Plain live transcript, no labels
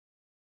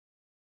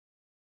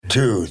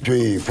2,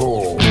 3,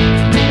 4.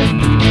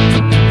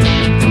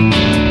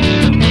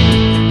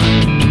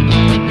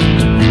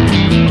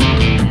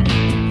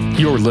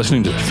 You're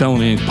listening to the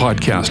Felony Inc.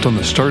 podcast on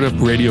the Startup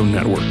Radio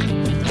Network.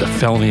 The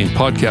Felony Inc.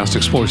 podcast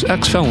explores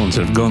ex-felons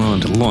that have gone on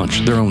to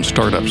launch their own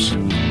startups.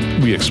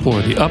 We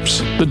explore the ups,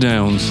 the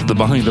downs, the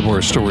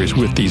behind-the-bar stories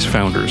with these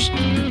founders.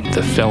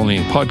 The Felony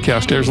Inc.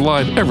 podcast airs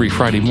live every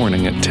Friday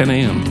morning at 10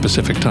 a.m.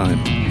 Pacific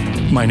Time.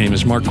 My name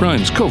is Mark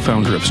Grimes,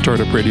 co-founder of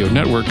Startup Radio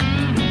Network.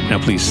 Now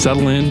please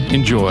settle in,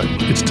 enjoy.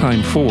 It's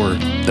time for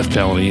the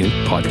Felony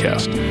Inc.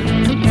 podcast.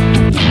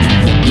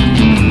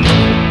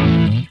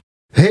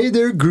 Hey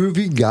there,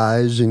 groovy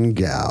guys and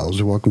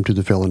gals. Welcome to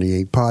the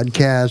Felony Inc.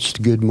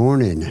 podcast. Good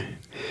morning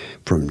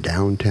from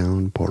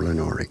downtown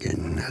Portland,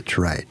 Oregon. That's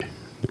right,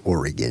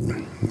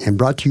 Oregon. And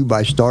brought to you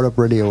by Startup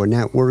Radio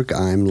Network.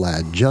 I'm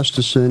Lad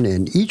Justison,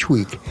 and each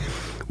week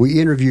we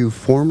interview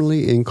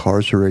formerly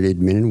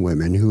incarcerated men and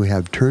women who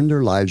have turned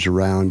their lives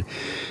around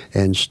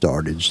and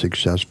started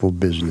successful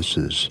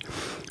businesses.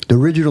 The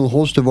original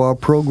host of our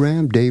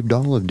program, Dave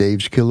Dahl of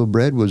Dave's Kilo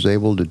Bread, was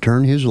able to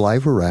turn his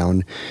life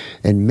around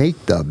and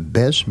make the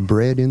best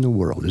bread in the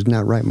world. Isn't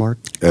that right, Mark?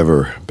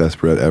 Ever. Best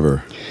bread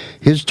ever.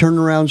 His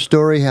turnaround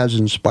story has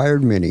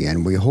inspired many,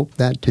 and we hope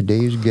that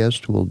today's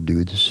guest will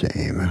do the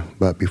same.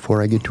 But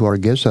before I get to our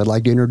guest, I'd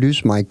like to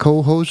introduce my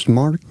co-host,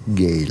 Mark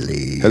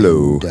Gailey.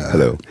 Hello. And,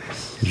 Hello.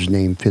 His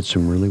name fits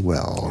him really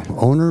well.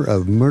 Owner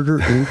of Murder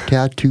Inc.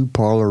 Tattoo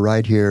Parlor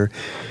right here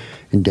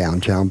in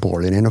downtown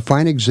Portland, and a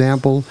fine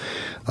example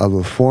of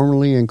a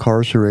formerly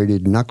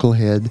incarcerated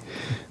knucklehead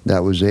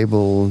that was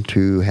able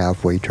to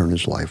halfway turn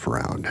his life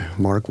around.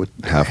 Mark, what?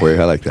 Halfway,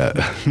 I like that.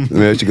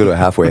 Maybe I should go to a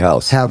halfway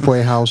house.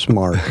 Halfway house,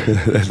 Mark.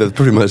 That's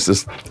pretty much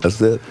that's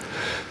it.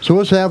 So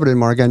what's happening,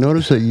 Mark? I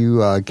noticed that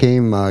you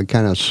came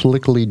kind of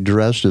slickly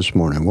dressed this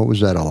morning. What was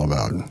that all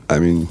about? I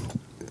mean,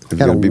 if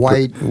Got you're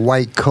a gonna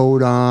white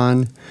coat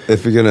on.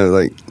 If you're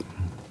gonna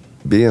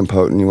be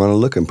impotent, you want to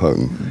look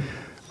impotent.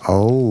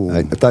 Oh.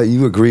 I thought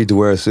you agreed to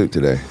wear a suit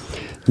today.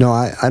 No,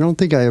 I don't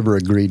think I ever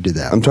agreed to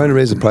that. I'm trying to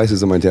raise the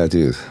prices of my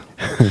tattoos.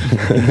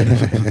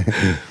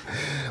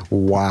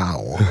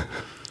 Wow.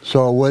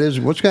 So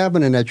what's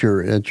happening at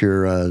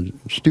your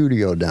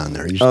studio down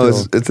there?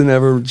 It's an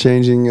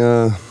ever-changing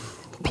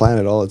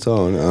planet all its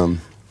own.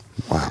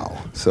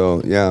 Wow.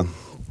 So yeah,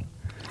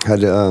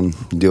 had to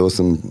deal with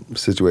some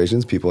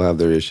situations. People have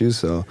their issues.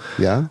 So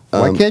yeah.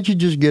 Why can't you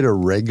just get a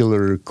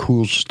regular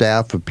cool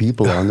staff of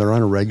people on there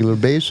on a regular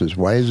basis?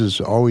 Why is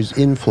this always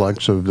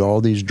influx of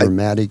all these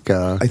dramatic?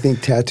 I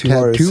think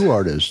tattoo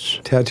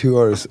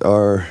artists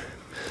are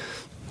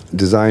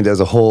designed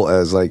as a whole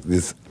as like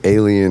this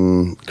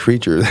alien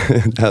creature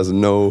that has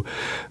no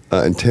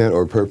intent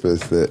or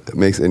purpose that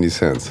makes any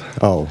sense.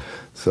 Oh.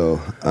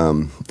 So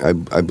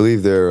I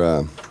believe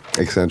they're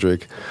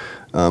eccentric.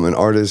 An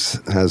artist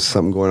has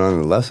something going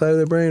on the left side of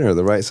their brain or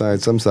the right side,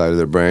 some side of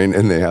their brain,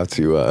 and they have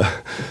to,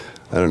 I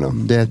don't know.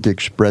 They have to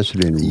express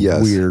it in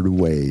weird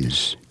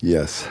ways.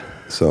 Yes.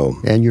 So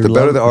and the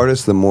better the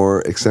artist, the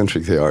more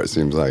eccentric they are, it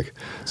seems like.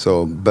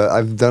 So, but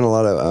I've done a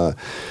lot of,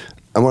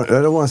 I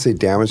don't want to say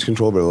damage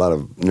control, but a lot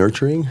of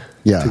nurturing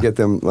to get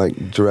them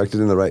directed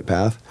in the right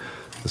path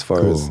as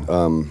far as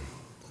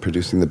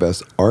producing the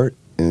best art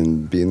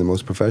and being the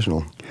most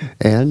professional.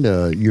 And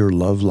your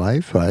love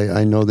life.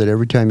 I know that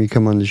every time you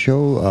come on the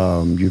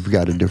show, you've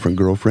got a different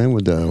girlfriend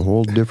with a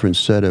whole different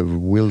set of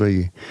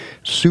really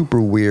super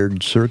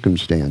weird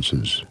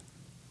circumstances.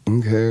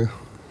 Okay.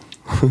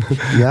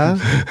 Yeah?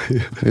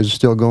 Is it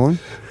still going?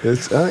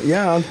 It's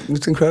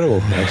it's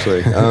incredible,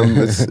 actually.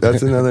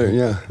 That's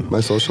another, my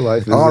social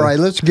life is... All right,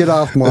 let's get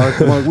off Mark.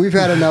 We've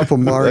had enough of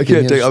Mark.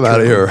 I'm out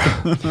of here.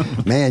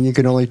 Man, you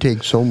can only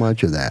take so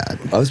much of that.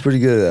 I was pretty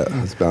good at that.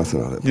 I was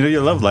bouncing on it. You know,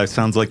 your love life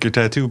sounds like your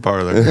tattoo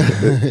parlor.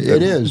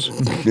 It is.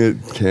 It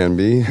can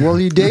be. Well,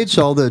 he dates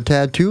all the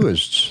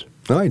tattooists.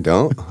 No, I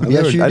don't.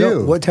 You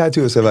do. What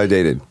tattooists have I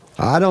dated?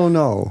 I don't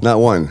know. Not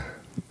one.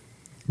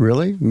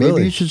 Really?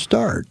 Maybe you should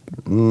start.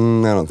 I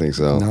don't think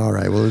so. All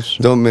right. Well,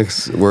 don't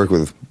mix work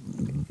with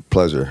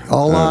pleasure.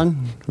 All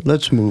on.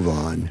 Let's move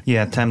on.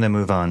 Yeah, time to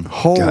move on.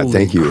 Holy God,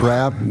 thank you.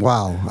 Crap!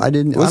 Wow,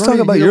 Let's talk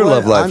about your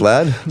love life,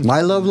 lad.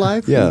 My love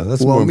life? Yeah,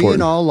 that's more important. Well, me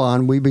and All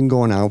On, we've been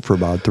going out for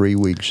about 3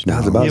 weeks now.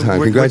 That's about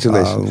time.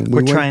 Congratulations.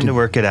 We're trying to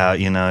work it out.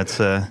 You know, it's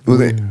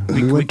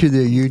we went to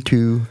the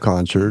U2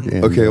 concert.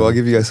 And, okay, well, I'll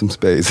give you guys some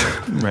space.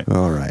 Right.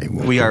 All right.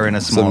 We are in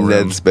a small some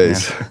room. Ned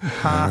space.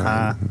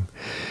 Yeah.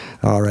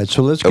 All right,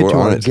 so let's get to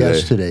our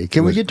guest today.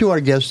 Can we get to our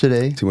guest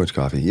today? Too much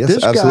coffee.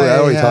 Yes, absolutely. I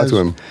already talked to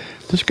him.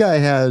 This guy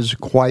has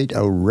quite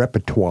a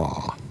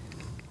repertoire.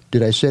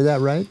 Did I say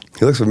that right?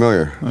 He looks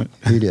familiar.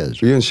 He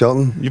does. Are you in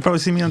Shelton? You probably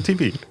see me on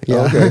TV.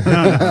 Yeah.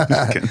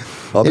 Okay.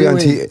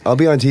 I'll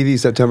be on TV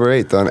September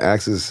 8th on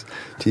Access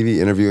TV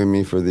interviewing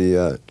me for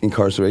the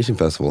Incarceration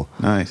Festival.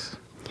 Nice.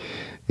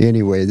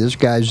 Anyway, this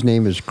guy's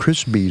name is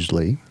Chris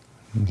Beasley.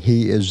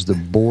 He is the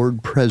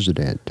board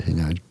president.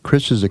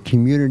 Chris is a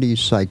community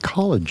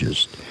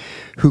psychologist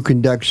who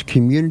conducts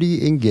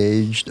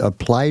community-engaged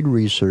applied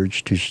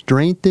research to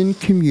strengthen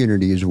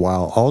communities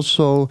while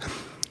also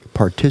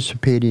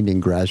participating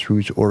in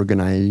grassroots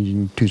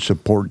organizing to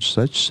support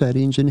such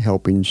settings and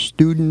helping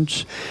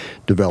students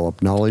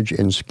develop knowledge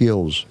and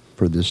skills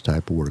for this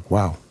type of work.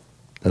 Wow,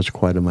 that's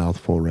quite a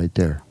mouthful right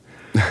there.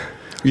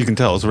 You can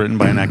tell it's written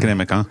by an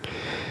academic, huh?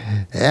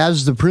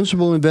 As the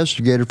principal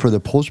investigator for the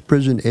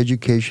Post-Prison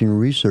Education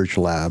Research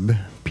Lab,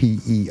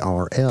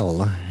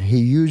 PERL, he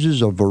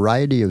uses a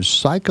variety of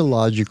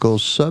psychological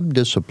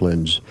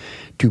subdisciplines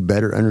to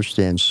better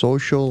understand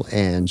social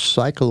and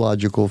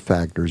psychological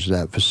factors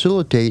that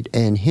facilitate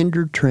and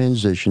hinder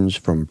transitions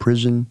from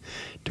prison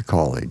to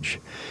college.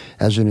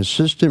 As an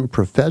assistant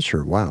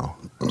professor,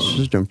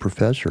 assistant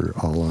professor,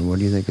 Alon, what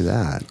do you think of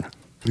that?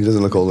 He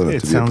doesn't look old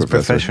enough to be a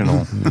professor. It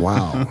sounds professional.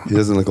 Wow. He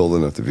doesn't look old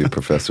enough to be a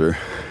professor.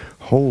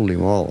 Holy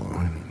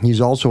moly.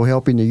 He's also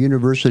helping the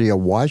University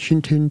of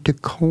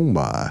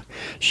Washington-Tacoma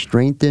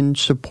strengthen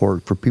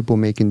support for people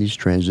making these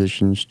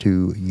transitions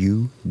to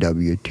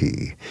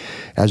UWT.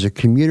 As a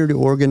community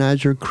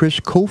organizer, Chris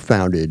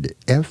co-founded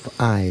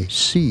FICGN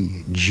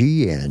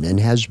and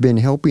has been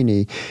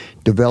helping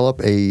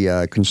develop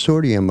a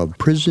consortium of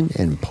prison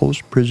and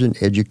post-prison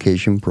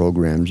education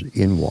programs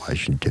in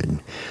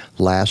Washington.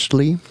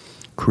 Lastly,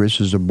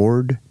 Chris is a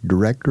board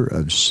director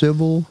of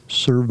Civil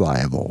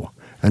Survival,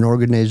 an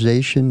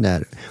organization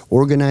that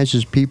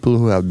organizes people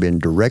who have been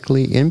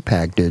directly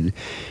impacted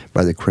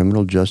by the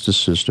criminal justice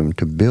system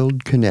to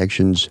build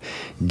connections,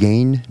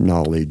 gain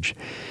knowledge,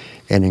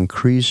 and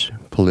increase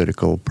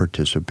political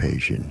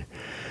participation.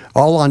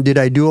 Alon, did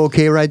I do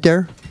okay right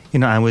there? You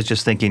know, I was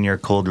just thinking your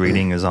cold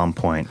reading is on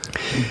point.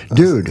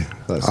 Dude,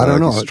 I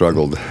don't know. You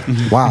struggled.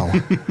 Wow.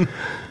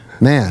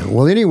 Man,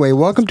 well, anyway,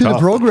 welcome to the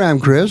program,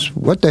 Chris.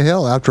 What the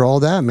hell? After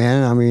all that,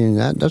 man, I mean,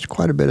 that's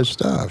quite a bit of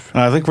stuff.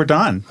 I think we're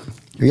done.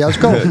 Yeah, let's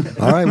go.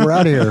 All right, we're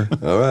out of here.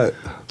 All right.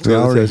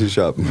 Go to the tattoo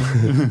shop.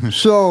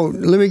 So,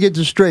 let me get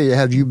this straight.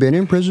 Have you been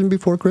in prison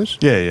before, Chris?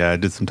 Yeah, I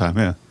did some time,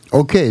 yeah.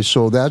 Okay,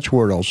 so that's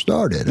where it all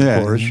started.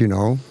 Of course, you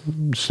know,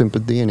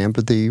 sympathy and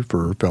empathy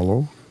for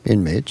fellow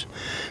inmates.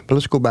 But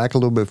let's go back a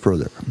little bit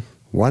further.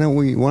 Why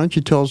don't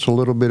you tell us a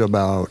little bit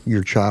about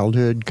your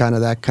childhood, kind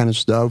of that kind of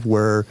stuff,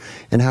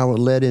 and how it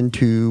led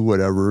into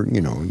whatever, you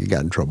know, you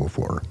got in trouble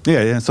for.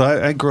 Yeah. So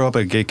I grew up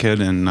a gay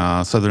kid in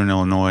southern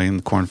Illinois, in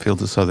the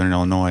cornfields of southern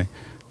Illinois.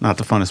 Not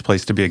the funnest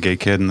place to be a gay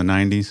kid in the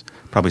 90s.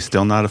 Probably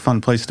still not a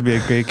fun place to be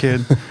a gay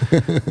kid.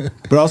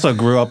 But also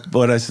grew up,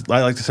 what I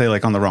like to say,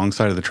 like on the wrong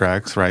side of the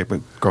tracks, right?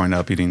 But growing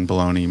up eating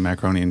bologna,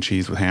 macaroni and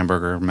cheese with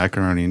hamburger,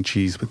 macaroni and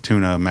cheese with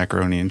tuna,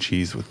 macaroni and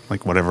cheese with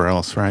like whatever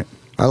else, right?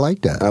 I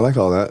like that. I like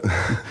all that.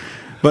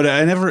 But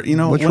I never, you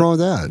know. What's wrong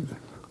with that?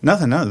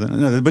 Nothing.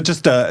 But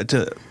just I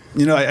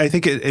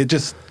think it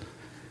just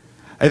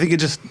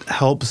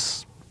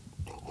helps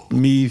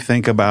me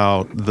think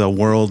about the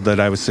world that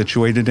I was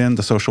situated in,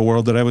 the social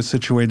world that I was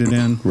situated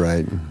in.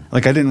 Right.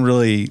 Like I didn't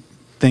really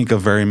think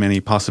of very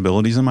many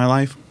possibilities in my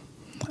life.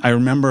 I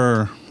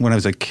remember when I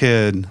was a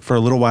kid, for a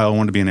little while I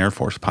wanted to be an Air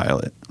Force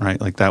pilot,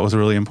 right? Like that was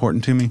really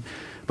important to me.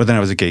 But then I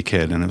was a gay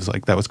kid, and it was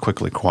like that was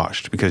quickly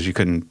quashed because you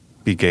couldn't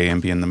be gay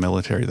and be in the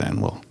military then.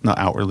 Well, not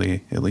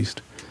outwardly, at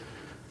least.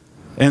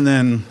 And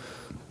then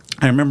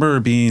I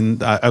remember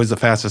I was the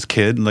fastest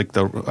kid, like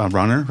the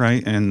runner,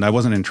 right? And I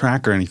wasn't in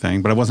track or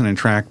anything, but I wasn't in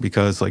track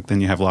because like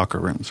then you have locker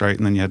rooms, right?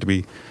 And then you had to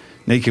be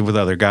naked with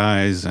other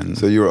guys. And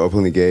so you were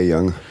openly gay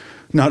young?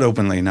 Not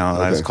openly,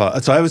 no. Okay.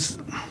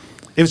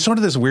 It was sort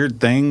of this weird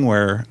thing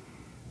where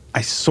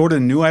I sort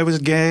of knew I was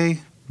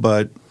gay,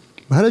 but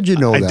how did you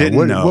know that? I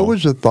didn't know. What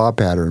was the thought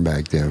pattern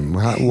back then?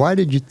 Why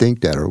did you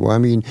think that? Or I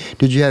mean,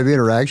 did you have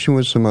interaction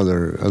with some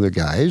other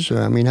guys?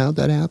 I mean, how'd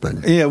that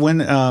happen? Yeah,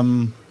 when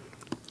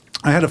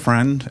I had a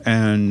friend,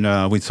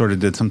 and we sort of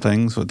did some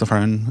things with the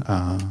friend.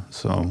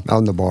 So out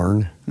in the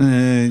barn,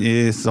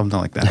 yeah, something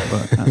like that.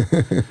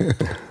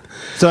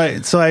 But,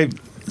 so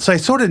I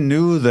sort of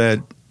knew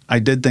that I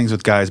did things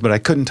with guys, but I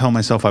couldn't tell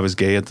myself I was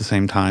gay at the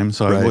same time.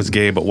 So I was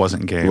gay, but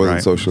wasn't gay.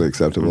 Wasn't socially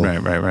acceptable.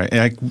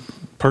 Right.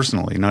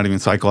 Personally, not even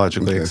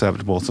psychologically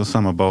acceptable. So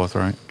some of both,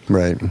 right?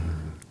 Right.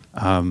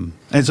 And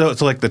so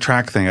like the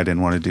track thing I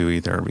didn't want to do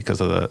either because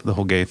of the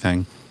whole gay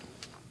thing.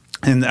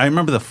 And I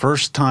remember the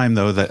first time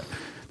though that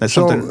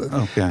something.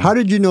 How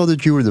did you know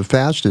that you were the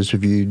fastest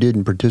if you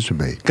didn't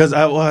participate? Because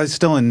I was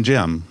still in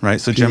gym, right?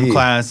 So gym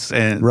class,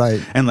 and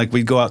like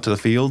we'd go out to the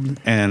field,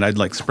 and I'd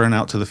like sprint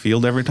out to the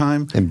field every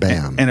time, and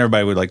bam, and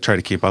everybody would like try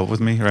to keep up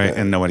with me, right?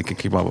 And nobody could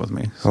keep up with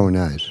me. So. Oh,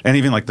 nice. And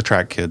even like the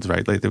track kids,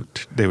 right? Like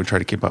they would try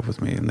to keep up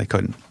with me, and they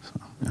couldn't.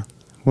 So, yeah.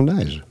 Well,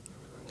 nice.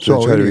 So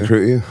they tried to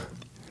recruit you?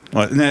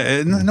 Well,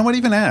 nobody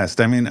even asked.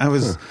 I mean, I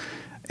was.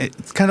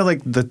 It's kind of like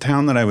the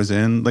town that I was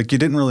in. Like you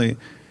didn't really.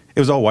 It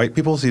was all white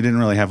people, so you didn't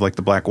really have like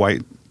the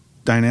black-white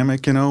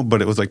dynamic, you know,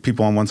 but it was like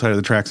people on one side of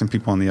the tracks and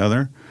people on the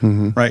other,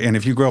 right? And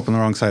if you grew up on the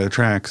wrong side of the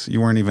tracks, you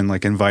weren't even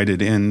like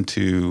invited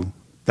into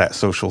that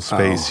social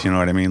space, you know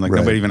what I mean? Like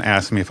nobody even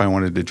asked me if I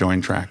wanted to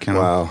join track, you know?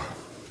 Wow.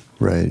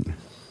 Right.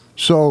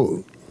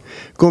 So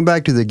going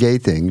back to the gay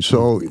thing,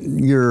 so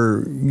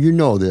you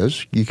know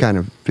this, you kind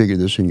of figure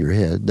this in your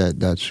head,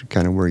 that's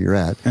kind of where you're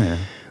at. Yeah.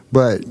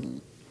 But,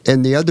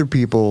 and the other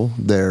people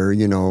there,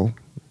 you know,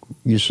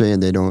 you're saying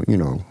they don't,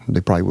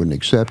 they probably wouldn't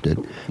accept it.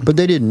 But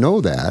they didn't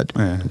know that,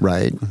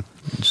 right?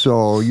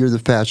 So you're the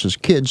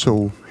fastest kid,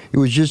 so it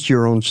was just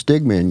your own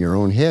stigma in your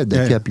own head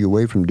that kept you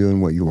away from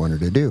doing what you wanted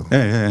to do.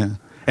 Yeah.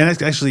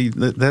 And actually,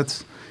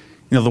 that's,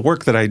 the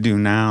work that I do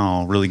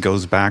now really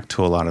goes back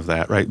to a lot of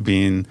that, right?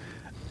 Being,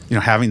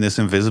 having this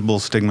invisible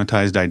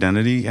stigmatized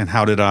identity, and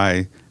how did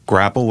I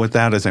grapple with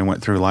that as I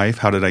went through life?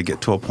 How did I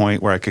get to a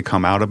point where I could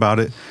come out about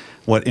it?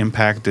 What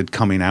impact did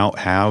coming out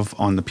have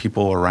on the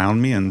people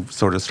around me, and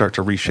sort of start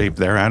to reshape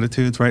their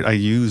attitudes, right? I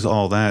use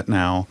all that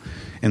now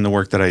in the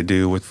work that I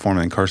do with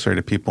formerly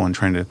incarcerated people and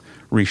trying to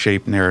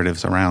reshape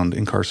narratives around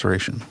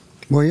incarceration.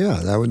 Well, yeah,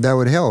 that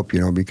would help,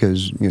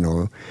 because,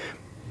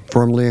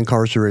 formerly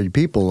incarcerated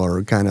people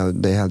are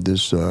they have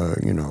this,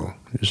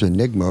 this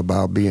enigma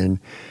about being,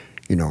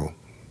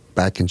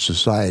 back in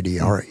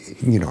society, or,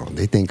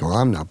 they think, oh,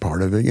 I'm not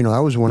part of it.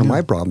 That was one of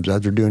my problems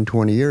after doing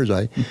 20 years.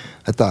 I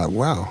thought,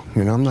 wow,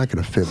 I'm not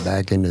going to fit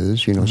back into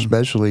this,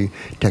 especially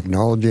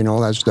technology and all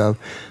that stuff.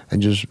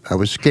 I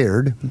was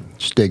scared.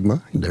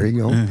 Stigma. There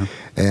you go. Yeah.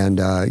 And,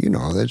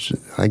 that's,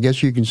 I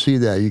guess you can see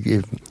that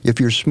if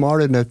you're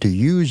smart enough to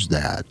use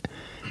that,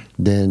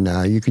 then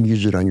you can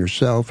use it on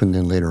yourself, and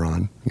then later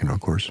on, of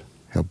course,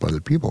 help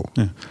other people.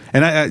 Yeah.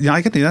 And I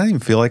didn't even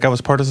feel like I was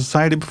part of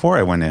society before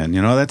I went in.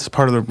 That's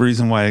part of the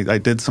reason why I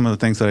did some of the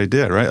things that I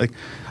did, right? Like,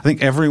 I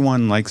think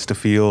everyone likes to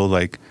feel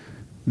like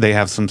they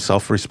have some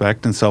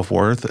self-respect and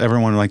self-worth.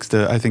 Everyone likes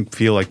to, I think,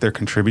 feel like they're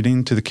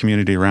contributing to the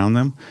community around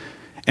them.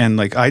 And,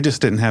 like, I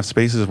just didn't have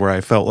spaces where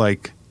I felt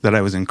like that I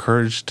was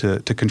encouraged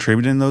to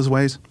contribute in those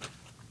ways.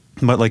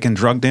 But, like, in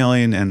drug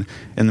dealing and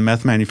in the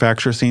meth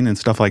manufacturer scene and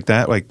stuff like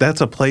that, like,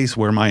 that's a place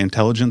where my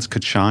intelligence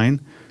could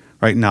shine.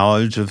 Right,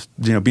 knowledge of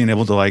being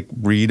able to like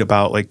read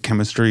about like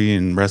chemistry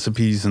and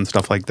recipes and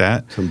stuff like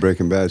that. Some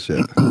Breaking Bad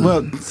shit.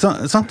 Well,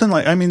 something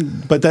like,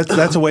 but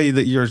that's a way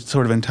that your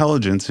sort of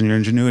intelligence and your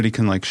ingenuity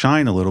can like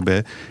shine a little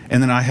bit.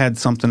 And then I had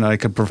something that I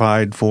could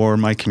provide for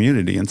my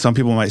community. And some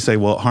people might say,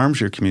 well, it harms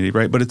your community,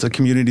 right? But it's a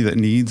community that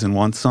needs and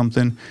wants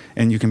something,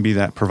 and you can be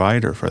that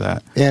provider for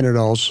that. And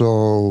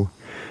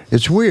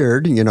it's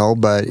weird,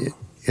 but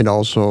it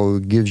also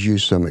gives you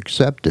some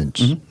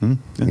acceptance.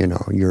 Mm-hmm. Yeah.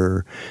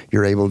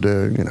 You're able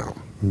to,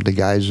 the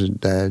guys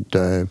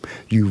that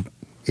you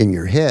in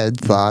your head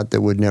thought that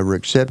would never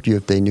accept you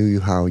if they knew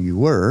how you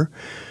were.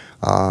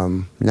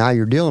 Now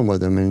you're dealing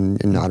with them,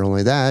 and not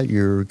only that,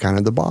 you're kind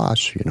of the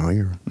boss.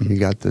 You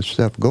got this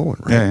stuff going,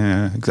 right?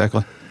 Yeah,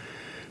 exactly.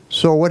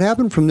 So what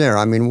happened from there?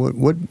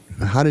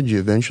 How did you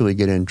eventually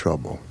get in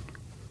trouble?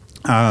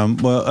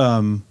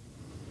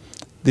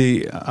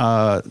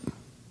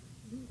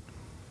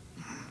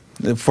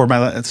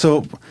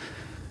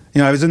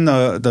 I was in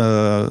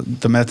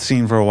the meth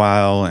scene for a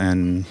while,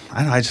 and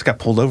I just got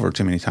pulled over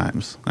too many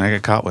times. I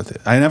got caught with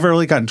it. I never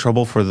really got in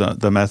trouble for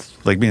the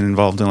meth, like being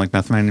involved in like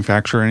meth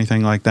manufacture or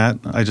anything like that.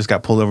 I just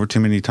got pulled over too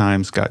many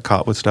times, got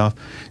caught with stuff.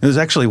 It was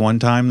actually one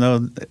time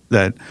though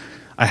that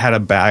I had a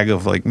bag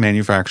of like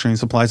manufacturing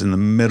supplies in the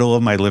middle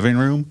of my living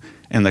room,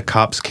 and the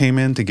cops came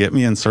in to get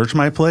me and search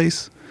my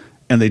place,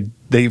 and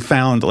they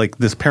found like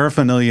this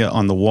paraphernalia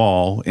on the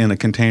wall in a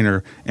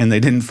container, and they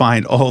didn't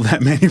find all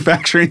that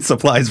manufacturing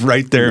supplies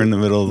right there in the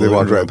middle of the They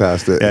walked room. right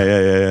past it.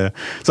 Yeah.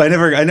 So I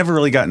never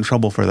really got in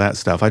trouble for that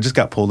stuff. I just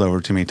got pulled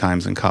over too many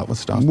times and caught with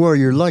stuff. Well,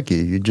 you're lucky.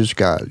 You just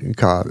got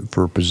caught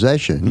for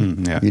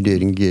possession. Yeah. You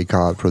didn't get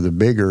caught for the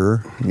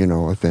bigger,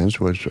 offense,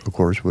 which of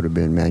course would have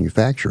been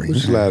manufacturing.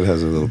 Which Lad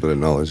has a little bit of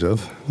knowledge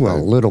of. Well, a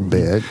little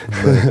bit,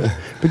 but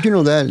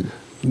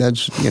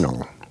that's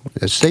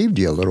it saved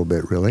you a little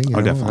bit, really.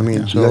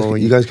 Definitely. So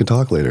you guys could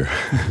talk later.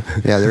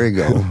 Yeah, there you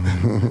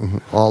go.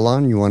 All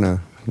you want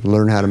to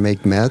learn how to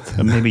make meth?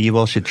 Maybe you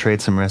all should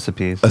trade some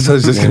recipes. That's what I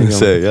was just going to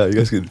say. Yeah, you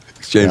guys could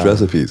exchange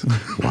recipes.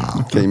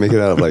 Wow. Can you make it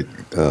out of like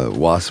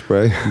wasp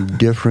spray?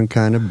 Different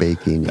kind of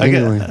baking.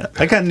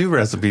 I got new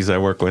recipes I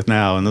work with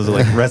now, and those are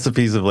like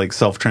recipes of like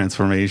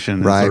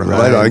self-transformation. Right.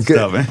 And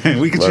stuff.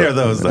 We can share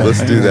those. Though.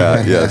 Let's do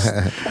that.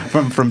 Yes.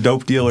 From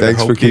dope dealer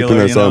Thanks to hope for keeping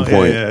dealer, us on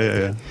point.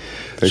 Yeah.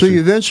 So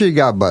you eventually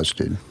got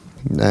busted.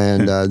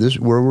 And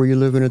where were you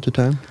living at the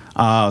time?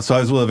 So I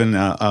was living in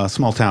a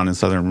small town in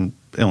southern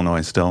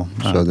Illinois still.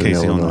 Southern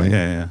Casey, Illinois.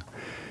 Yeah.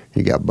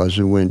 You got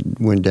busted,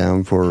 went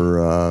down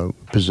for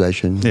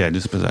possession. Yeah,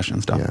 just possession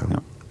stuff. Yeah.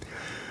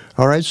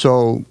 All right,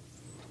 so,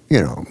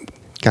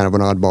 kind of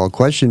an oddball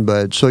question,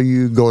 but so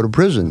you go to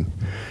prison.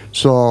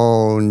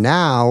 So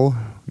now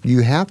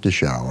you have to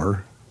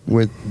shower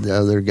with the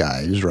other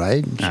guys,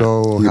 right?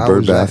 So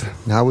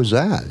how was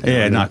that?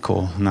 Yeah, not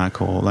cool.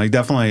 Like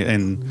definitely,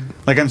 and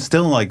like I'm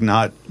still like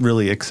not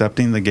really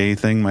accepting the gay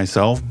thing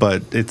myself,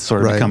 but it's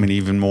sort of becoming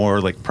even more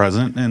like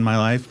present in my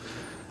life.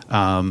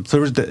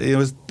 So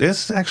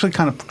it's actually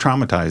kind of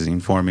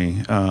traumatizing for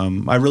me.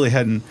 I really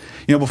hadn't,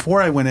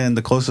 before I went in,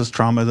 the closest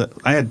trauma that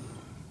I had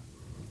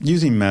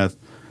using meth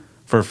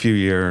for a few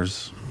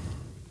years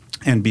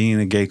and being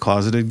a gay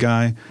closeted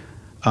guy,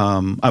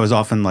 I was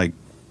often like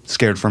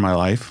scared for my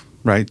life,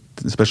 right?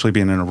 Especially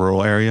being in a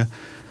rural area.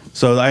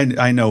 So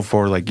I know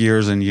for like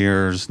years and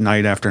years,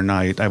 night after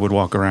night, I would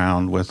walk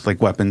around with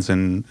like weapons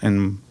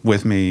and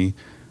with me,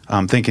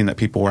 thinking that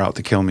people were out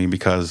to kill me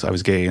because I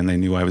was gay and they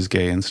knew I was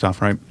gay and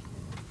stuff, right?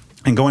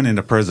 And going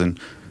into prison,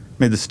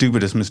 made the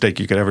stupidest mistake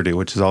you could ever do,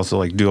 which is also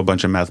like do a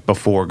bunch of meth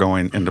before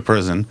going into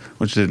prison,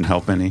 which didn't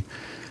help any.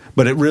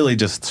 But it really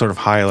just sort of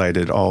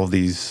highlighted all of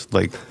these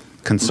like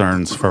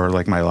concerns for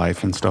like my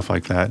life and stuff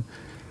like that.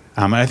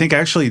 And I think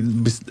actually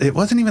it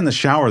wasn't even the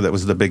shower that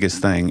was the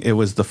biggest thing. It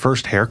was the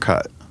first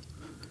haircut,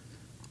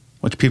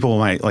 which people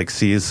might like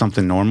see as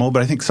something normal,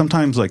 but I think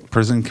sometimes like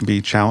prison can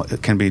be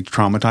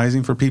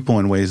traumatizing for people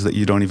in ways that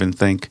you don't even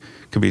think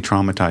could be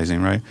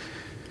traumatizing, right?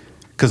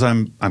 Because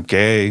I'm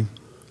gay,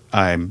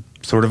 I'm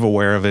sort of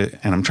aware of it,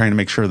 and I'm trying to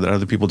make sure that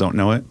other people don't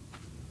know it.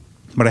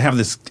 But I have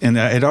this, and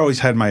I'd always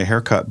had my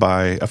hair cut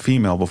by a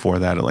female before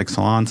that at like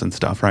salons and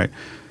stuff, right?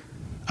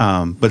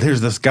 But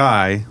there's this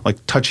guy like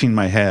touching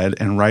my head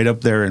and right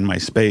up there in my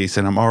space,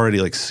 and I'm already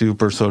like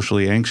super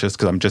socially anxious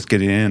because I'm just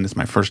getting in. It's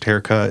my first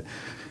haircut.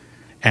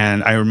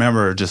 And I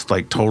remember just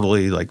like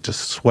totally like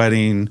just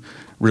sweating,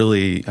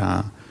 really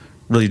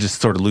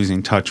just sort of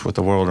losing touch with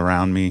the world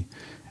around me,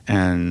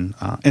 and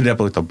ended up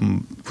with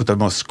the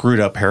most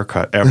screwed up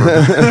haircut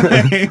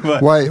ever.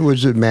 But, why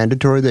was it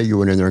mandatory that you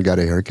went in there and got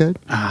a haircut?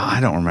 I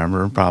don't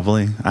remember.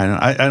 Probably.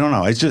 I don't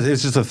know. It's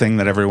just a thing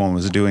that everyone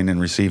was doing and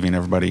receiving.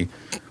 Everybody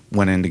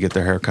went in to get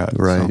their haircut.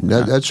 Right.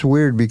 So, That's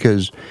weird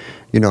because,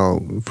 you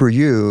know, for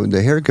you,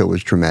 the haircut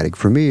was traumatic.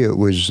 For me, it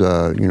was,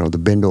 the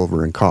bend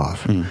over and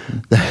cough. Mm-hmm.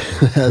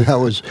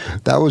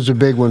 that was a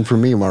big one for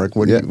me, Mark.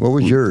 What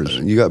was yours?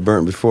 You got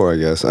burnt before, I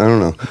guess. I don't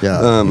know. Yeah.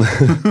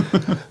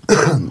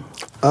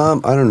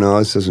 I don't know. I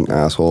was just an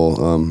asshole.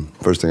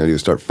 First thing I do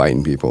is start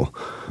fighting people.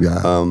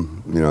 Yeah.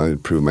 I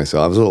prove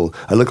myself.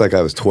 I looked like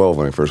I was 12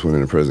 when I first went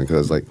into prison because I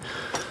was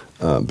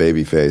like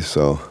baby face.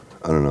 So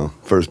I don't know.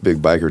 First big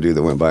biker dude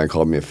that went by and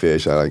called me a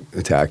fish, I like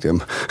attacked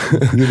him.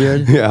 You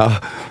did? Yeah.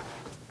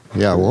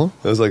 Yeah, well,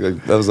 that was like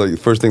the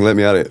first thing let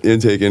me out of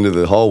intake into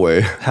the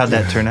hallway. How'd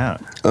that turn out?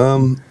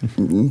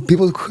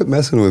 People quit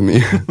messing with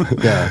me.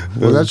 Yeah,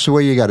 well, that's the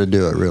way you got to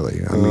do it,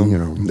 really. I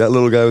mean, that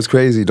little guy was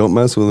crazy. Don't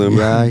mess with him.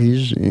 Yeah,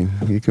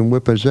 he can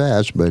whip his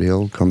ass, but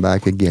he'll come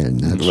back again.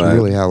 That's right.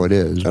 Really how it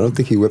is. I don't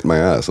think he whipped my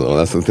ass, though.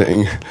 That's the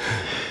thing.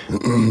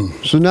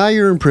 So now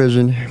you're in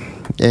prison,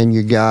 and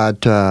you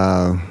got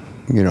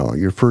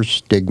your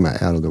first stigma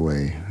out of the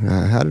way.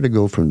 How did it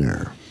go from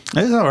there?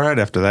 It was all right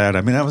after that.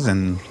 I mean, I was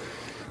in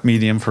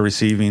medium for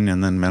receiving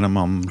and then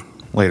minimum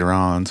later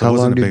on. So how it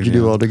wasn't long a big did you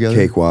deal. do altogether?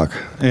 Cakewalk.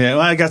 Yeah,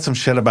 well, I got some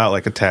shit about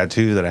like a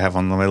tattoo that I have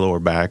on my lower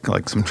back,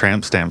 like some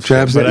tramp stamp.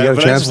 Tramp shit. stamp? You got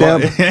a tramp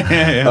stamp?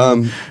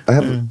 Yeah.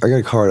 I got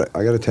a card.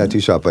 I got a tattoo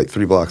shop like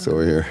 3 blocks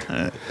over here.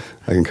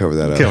 I can cover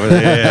that up.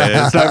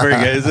 Yeah. It's not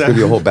very good. It's gonna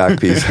be a whole back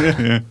piece.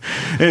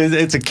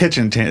 It's a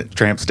kitchen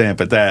tramp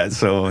stamp at that.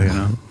 So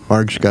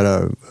Mark's got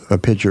a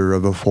picture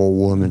of a full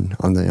woman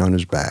on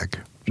his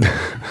back.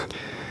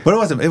 But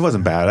it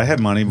wasn't bad. I had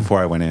money before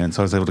I went in,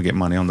 so I was able to get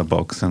money on the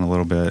books in a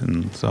little bit,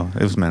 and so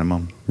it was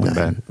minimum. Not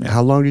bad. Yeah.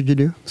 How long did you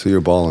do? So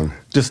you're balling.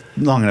 Just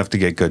long enough to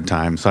get good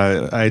time.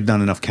 So I had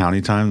done enough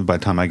county time. By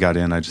the time I got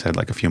in, I just had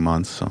like a few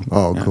months. So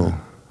cool.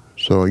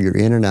 So you're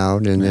in and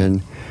out, and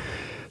then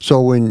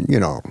so when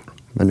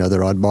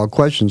another oddball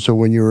question. So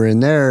when you were in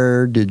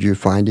there, did you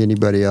find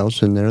anybody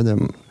else in there that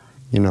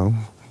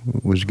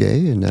was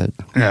gay? And that?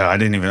 No, I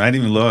didn't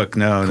even look.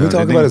 No. Can we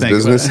talk about his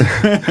business?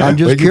 I'm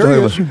just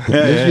curious. We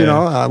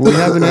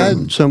haven't Yeah.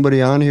 had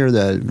somebody on here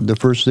that the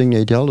first thing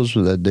they tell us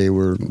was that they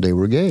were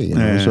gay.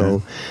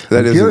 So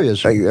I'm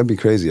curious. That'd be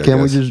crazy.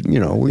 Can we just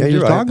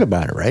just talk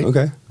about it, right?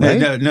 Okay.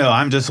 Right? No.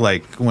 I'm just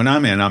like when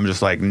I'm in, I'm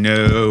just like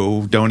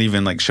no. Don't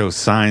even like show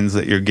signs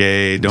that you're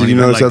gay. Don't Did you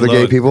even notice like other look.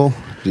 gay people?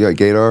 You got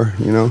gaydar,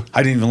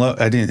 I didn't even look.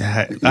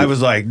 I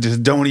was like,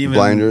 just don't even.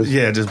 Blinders?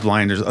 Yeah, just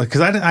blinders. Because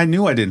I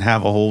knew I didn't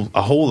have a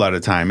whole lot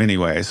of time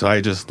anyway. So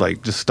I just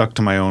stuck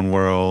to my own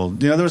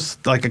world. There's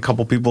like a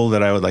couple people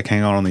that I would like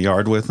hang out on the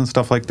yard with and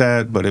stuff like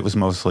that. But it was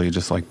mostly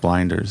just like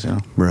blinders,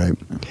 Right.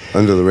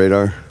 Under the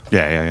radar?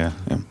 Yeah.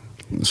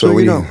 So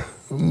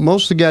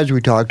most of the guys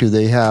we talk to,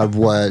 they have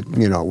what,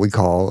 we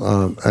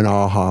call an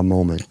aha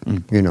moment,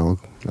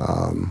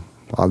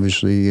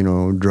 obviously,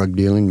 drug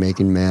dealing,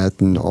 making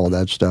meth and all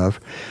that stuff.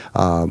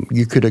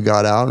 You could have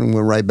got out and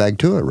went right back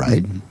to it,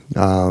 right?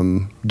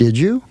 Mm-hmm. Did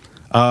you?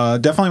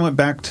 Definitely went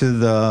back to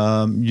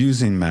the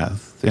using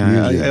meth.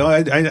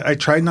 Yeah, I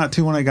tried not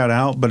to when I got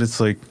out, but it's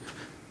like,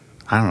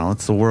 I don't know,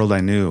 it's the world I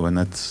knew. And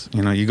that's,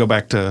 you go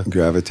back to...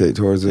 Gravitate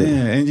towards it.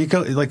 Yeah, and you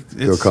go, like...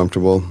 Feel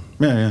comfortable.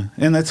 Yeah.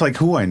 And that's like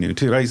who I knew,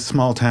 too, right?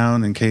 Small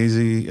town in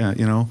KZ,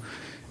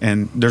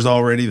 and there's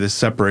already this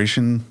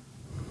separation.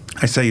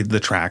 I say the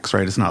tracks,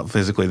 right? It's not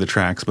physically the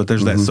tracks, but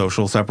there's that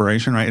social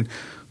separation, right?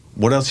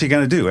 What else are you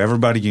going to do?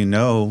 Everybody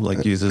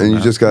uses And you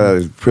meth. just got out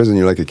of prison.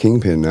 You're like a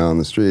kingpin now on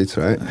the streets,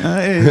 right?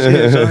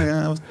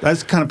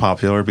 That's kind of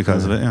popular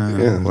because of it.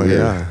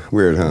 Yeah.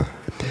 Weird, huh?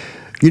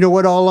 You know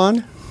what,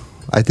 Alon?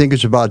 I think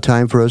it's about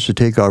time for us to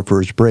take our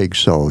first break.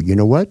 So, you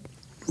know what?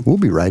 We'll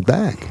be right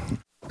back.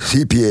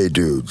 CPA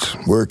Dudes,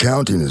 where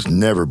accounting is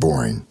never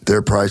boring.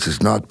 Their price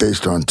is not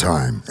based on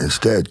time.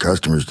 Instead,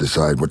 customers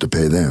decide what to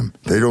pay them.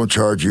 They don't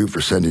charge you for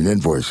sending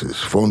invoices,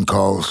 phone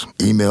calls,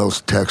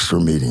 emails, texts, or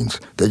meetings.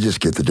 They just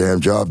get the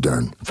damn job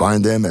done.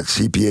 Find them at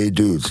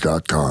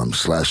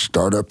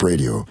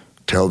cpadudes.com/startupradio.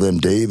 Tell them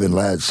Dave and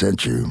Lad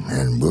sent you,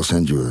 and we'll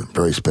send you a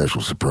very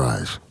special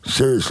surprise.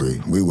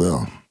 Seriously, we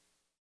will.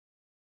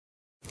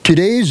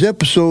 Today's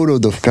episode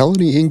of the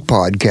Felony Inc.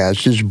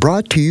 podcast is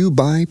brought to you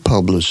by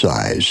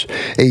Publicize,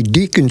 a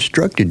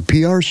deconstructed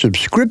PR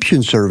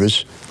subscription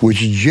service which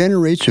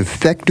generates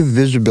effective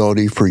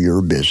visibility for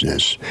your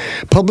business.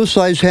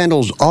 Publicize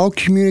handles all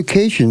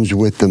communications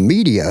with the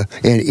media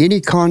and any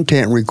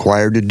content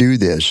required to do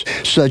this,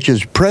 such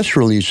as press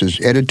releases,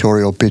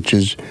 editorial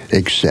pitches,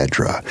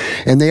 etc.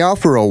 And they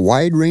offer a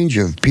wide range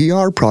of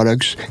PR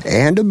products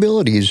and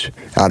abilities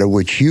out of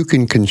which you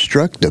can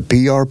construct the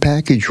PR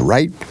package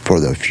right for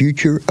the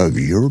future of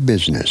your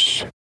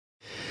business.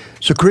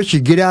 So, Chris, you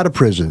get out of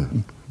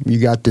prison. You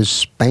got this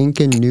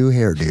spanking new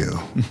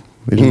hairdo.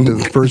 Is it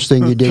the first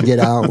thing you did get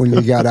out when you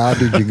got out?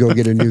 Did you go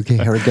get a new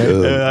haircut?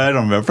 I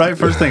don't remember. Probably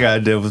first thing I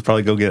did was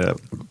probably go get a...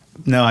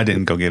 No, I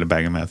didn't go get a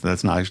bag of meth.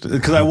 That's not actually...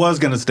 Because I was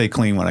going to stay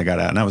clean when I got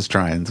out, and I was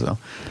trying, so...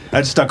 I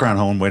just stuck around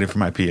home waiting for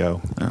my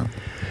PO. Yeah.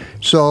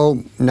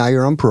 So, now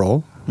you're on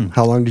parole.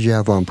 How long did you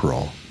have on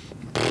parole?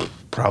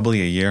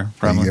 Probably a year.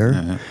 Probably. A year?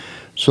 Yeah.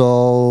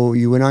 So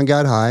you went on,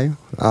 got high.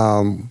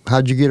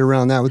 How'd you get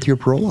around that with your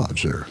parole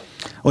officer?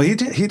 Well, he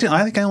did.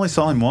 I think I only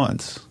saw him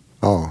once.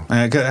 Oh.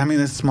 I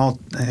mean, it's small.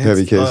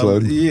 Heavy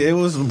caseload? Yeah, it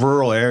was a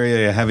rural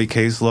area, a heavy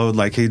caseload.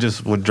 Like, he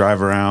just would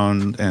drive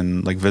around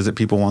and, like, visit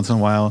people once in a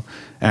while.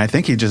 And I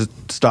think he just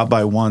stopped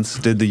by once,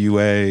 did the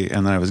UA,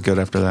 and then I was good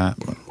after that.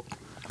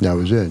 That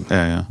was it?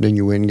 Yeah. Then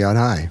you went and got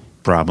high?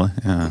 Probably,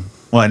 yeah.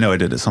 Well, I know I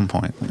did at some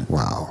point. Yeah.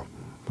 Wow.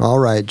 All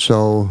right,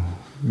 so,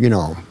 you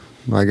know...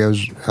 Like I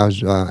was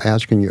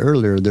asking you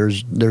earlier,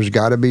 there's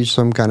got to be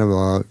some kind of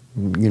a,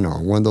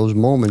 one of those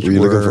moments were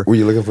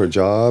you looking for a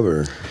job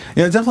or?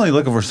 Yeah, definitely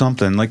looking for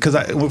something. Like, because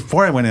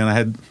before I went in, I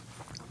had,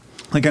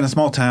 like, in a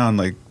small town,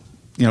 like,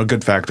 a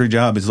good factory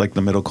job is like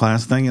the middle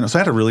class thing, So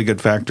I had a really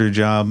good factory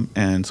job,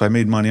 and so I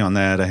made money on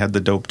that. I had the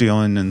dope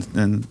dealing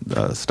and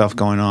stuff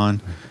going on.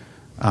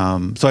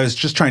 So I was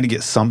just trying to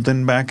get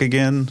something back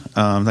again.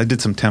 I did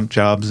some temp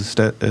jobs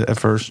at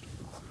first.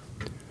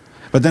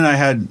 But then I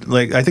had,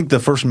 like, I think the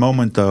first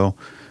moment, though,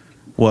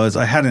 was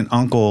I had an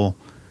uncle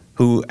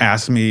who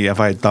asked me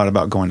if I had thought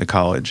about going to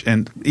college.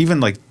 And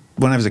even, like,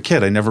 when I was a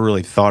kid, I never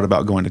really thought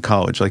about going to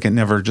college. Like, it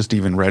never just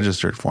even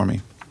registered for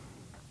me.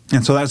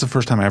 And so that was the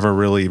first time I ever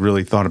really,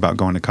 really thought about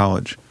going to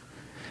college.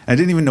 I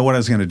didn't even know what I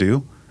was going to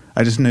do.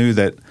 I just knew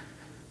that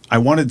I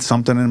wanted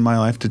something in my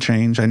life to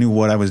change. I knew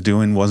what I was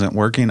doing wasn't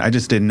working. I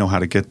just didn't know how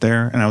to get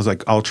there. And I was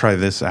like, I'll try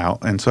this out.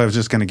 And so I was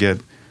just going to get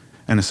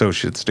an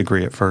associate's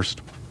degree at first.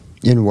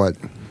 In what?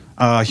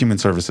 Human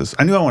services.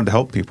 I knew I wanted to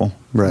help people.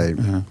 Right.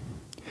 Yeah.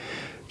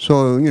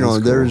 So,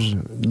 That's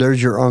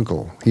there's your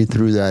uncle. He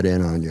threw that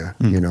in on you,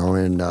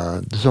 and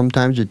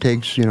sometimes it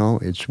takes,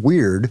 it's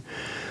weird.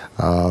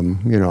 I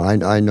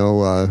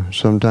know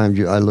sometimes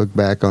I look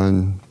back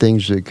on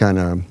things that kind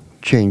of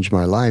changed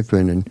my life,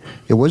 and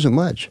it wasn't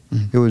much.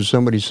 It was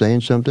somebody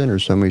saying something, or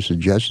somebody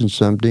suggesting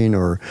something,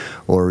 or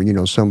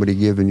somebody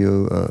giving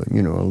you a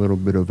little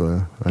bit of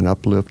an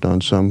uplift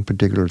on some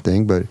particular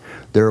thing. But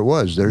there it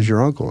was. There's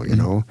your uncle.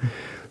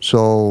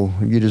 So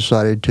you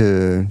decided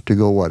to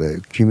go a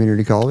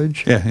community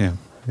college? Yeah.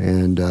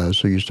 And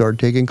so you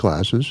started taking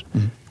classes,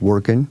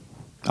 working.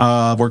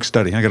 Work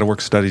study. I got a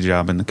work study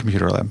job in the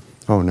computer lab.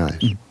 Oh,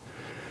 nice.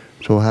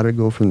 So how did it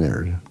go from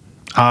there?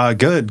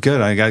 Good.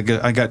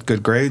 I got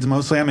good grades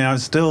mostly. I mean, I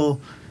was still,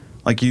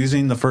 like,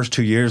 using the first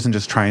 2 years and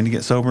just trying to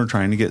get sober,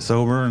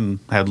 and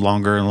had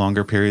longer and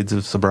longer periods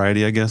of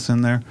sobriety, I guess,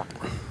 in there.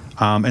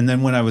 And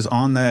then when I was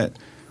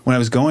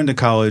going to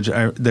college,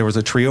 there was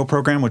a TRIO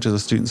program, which is a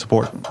student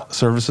support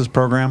services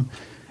program,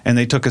 and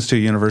they took us to a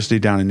university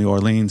down in New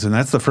Orleans, and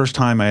that's the first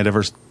time I had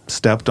ever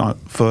stepped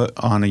foot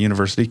on a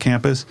university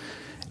campus.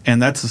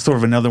 And that's sort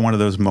of another one of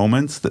those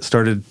moments that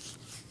started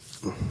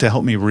to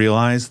help me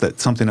realize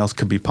that something else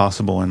could be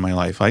possible in my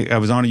life. I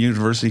was on a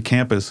university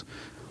campus.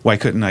 Why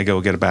couldn't I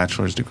go get a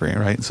bachelor's degree,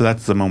 right? So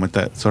that's the moment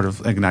that sort of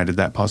ignited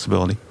that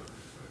possibility.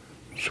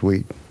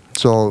 Sweet.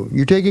 So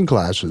you're taking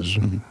classes.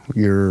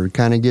 You're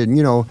kind of getting,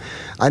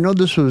 I know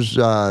this was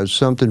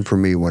something for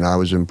me when I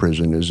was in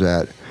prison, is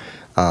that,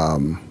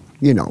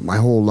 my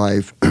whole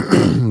life,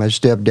 my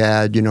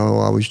stepdad,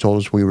 always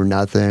told us we were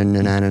nothing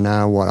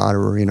and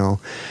whatever,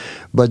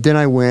 But then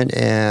I went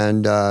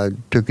and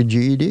took a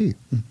GED.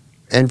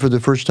 And for the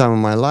first time in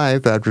my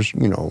life, after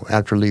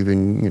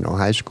leaving,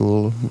 high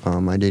school,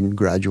 I didn't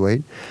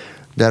graduate,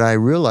 that I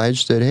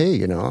realized that,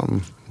 hey,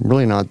 I'm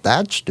really not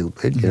that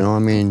stupid, I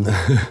mean,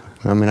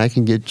 I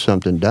can get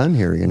something done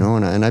here,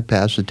 and I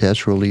passed the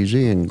test real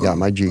easy and got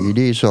my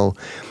GED. So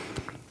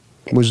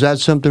was that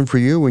something for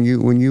you when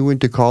you went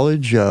to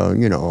college?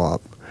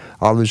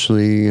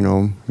 Obviously,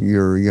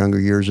 your younger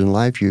years in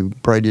life, you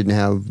probably didn't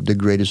have the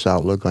greatest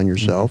outlook on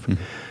yourself.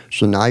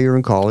 So now you're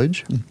in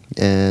college.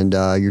 and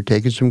you're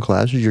taking some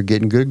classes, you're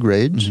getting good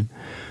grades.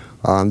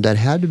 That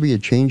had to be a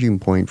changing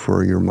point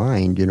for your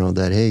mind,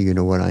 that, hey, you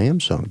know what, I am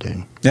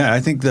something. Yeah, I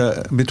think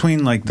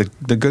between like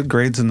the good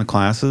grades in the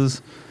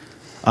classes,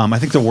 I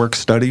think the work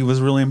study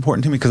was really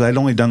important to me because I'd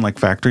only done like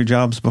factory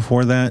jobs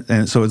before that.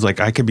 And so it's like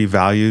I could be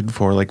valued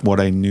for like what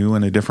I knew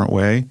in a different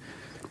way.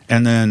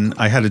 And then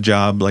I had a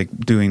job like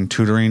doing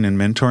tutoring and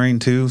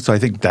mentoring too. So I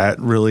think that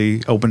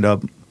really opened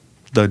up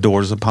the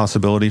doors of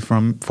possibility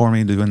for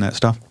me doing that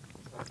stuff.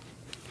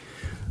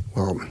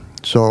 Well,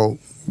 so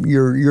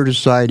you're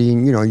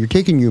deciding, you're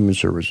taking human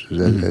services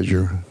as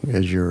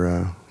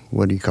your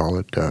what do you call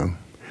it?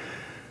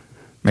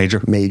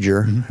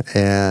 Major.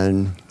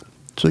 And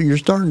so you're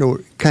starting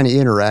to kind of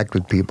interact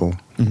with people.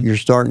 You're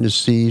starting to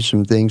see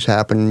some things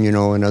happen,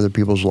 in other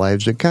people's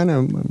lives that kind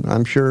of,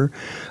 I'm sure,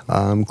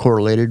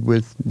 correlated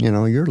with,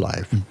 your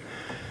life.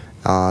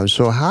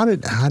 So how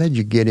did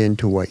you get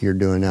into what you're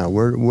doing now?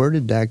 Where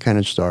did that kind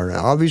of start?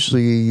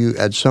 Obviously, you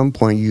at some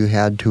point you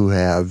had to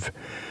have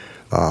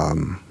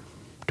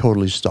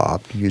totally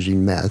stopped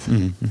using meth,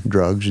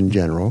 drugs in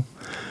general,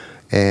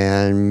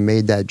 and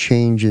made that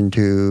change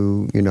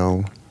into,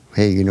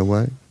 hey, you know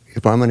what?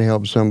 If I'm going to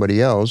help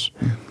somebody else,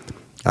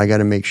 I got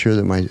to make sure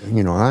that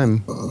I'm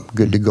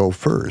good to go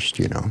first,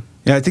 Yeah,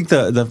 I think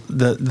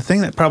the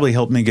thing that probably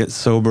helped me get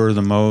sober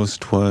the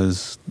most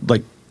was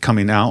like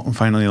coming out and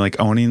finally like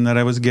owning that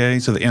I was gay.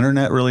 So the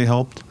internet really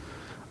helped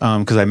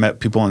because I met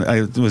people and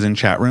I was in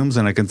chat rooms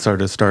and I could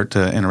start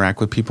to interact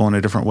with people in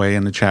a different way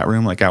in the chat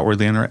room, like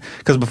outwardly interact.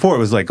 Because before it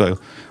was like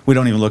we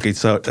don't even look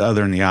each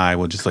other in the eye.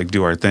 We'll just like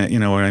do our thing,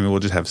 what I mean? We'll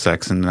just have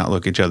sex and not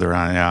look each other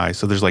in the eye.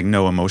 So there's like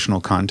no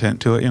emotional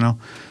content to it, So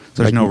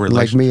there's no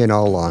relation. Like me and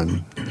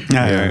All-On.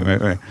 Yeah,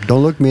 right.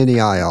 Don't look me in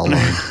the eye,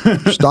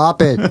 All-On.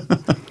 Stop it.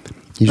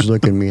 He's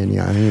looking me in the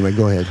eye. Anyway,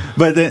 go ahead.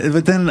 But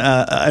then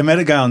I met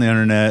a guy on the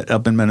internet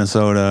up in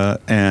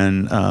Minnesota,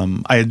 and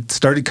I had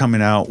started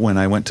coming out when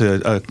I went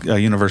to a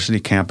university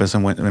campus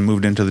and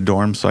moved into the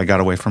dorms. So I got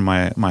away from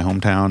my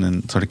hometown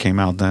and sort of came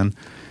out then.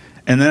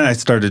 And then I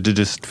started to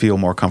just feel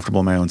more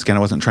comfortable in my own skin. I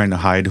wasn't trying to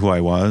hide who I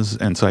was,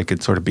 and so I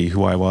could sort of be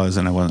who I was,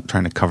 and I wasn't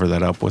trying to cover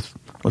that up with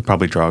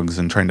probably drugs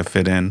and trying to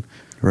fit in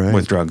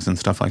with drugs and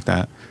stuff like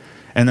that.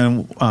 And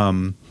then,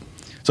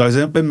 so I was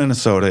up in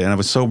Minnesota, and I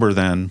was sober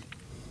then.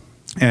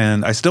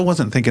 And I still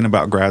wasn't thinking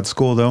about grad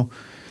school, though,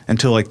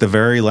 until like the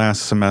very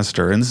last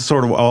semester. And this is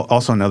sort of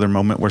also another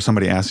moment where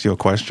somebody asks you a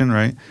question,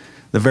 right?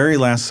 The very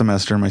last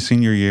semester, my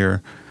senior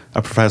year,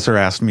 a professor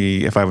asked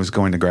me if I was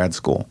going to grad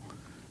school.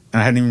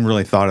 And I hadn't even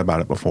really thought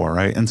about it before,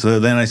 right? And so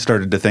then I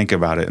started to think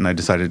about it, and I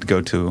decided to go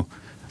to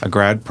a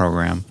grad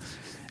program.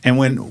 And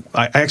when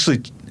I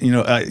actually,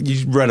 you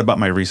read about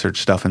my research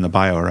stuff in the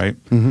bio, right?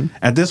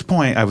 At this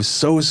point, I was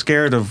so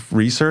scared of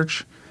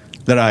research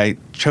that I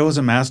chose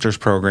a master's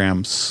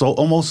program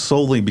almost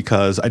solely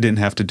because I didn't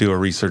have to do a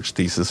research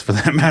thesis for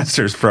that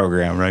master's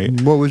program, right?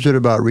 What was it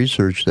about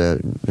research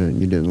that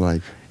you didn't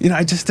like?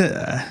 I just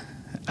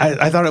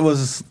I thought it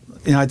was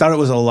I thought it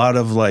was a lot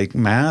of like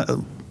math,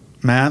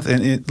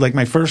 and like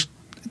my first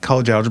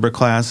college algebra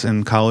class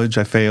in college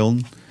I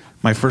failed.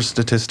 My first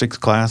statistics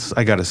class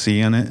I got a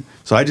C in it,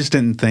 so I just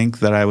didn't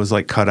think that I was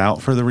like cut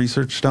out for the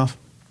research stuff.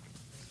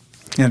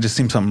 It just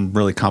seemed something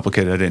really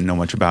complicated. I didn't know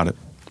much about it.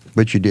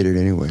 But you did it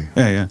anyway.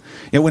 Yeah.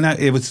 When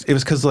it was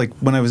because like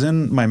when I was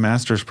in my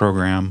master's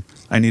program,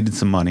 I needed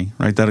some money,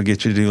 right? That'll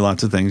get you to do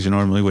lots of things you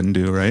normally wouldn't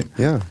do, right?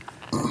 Yeah.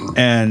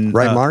 And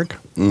Mark?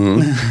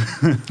 I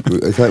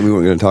thought we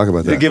weren't going to talk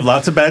about that. You give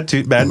lots of bad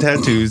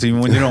tattoos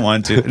even when you don't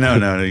want to.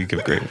 No, you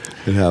give great.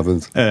 It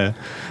happens.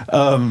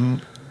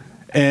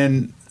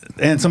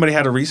 And somebody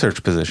had a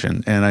research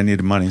position, and I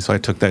needed money, so I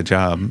took that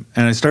job.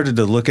 And I started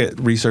to look at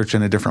research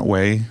in a different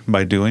way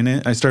by doing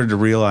it. I started to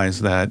realize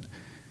that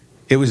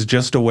it was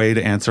just a way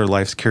to answer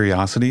life's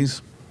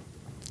curiosities,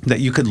 that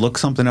you could look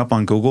something up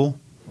on Google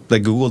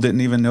that Google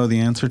didn't even know the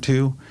answer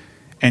to,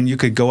 and you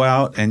could go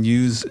out and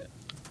use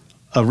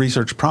a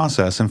research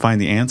process and find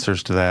the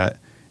answers to that,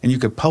 and you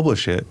could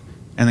publish it,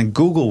 and then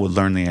Google would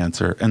learn the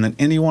answer, and then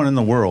anyone in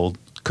the world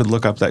could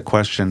look up that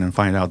question and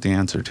find out the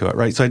answer to it,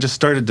 right? So I just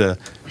started to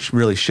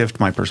really shift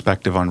my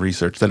perspective on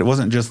research, that it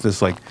wasn't just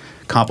this like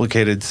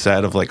complicated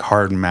set of like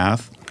hard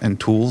math and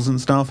tools and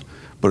stuff,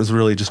 but it was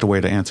really just a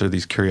way to answer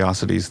these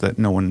curiosities that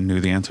no one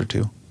knew the answer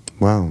to.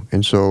 Wow.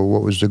 And so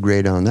what was the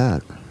grade on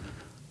that?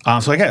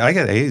 So I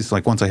got A's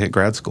like once I hit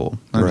grad school.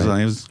 It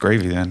was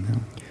gravy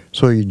then.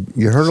 So you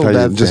hurdled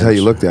that. Just how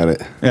you looked at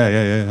it.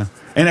 Yeah.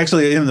 And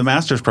actually in the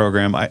master's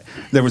program,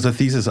 there was a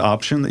thesis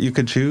option that you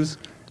could choose.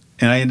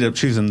 And I ended up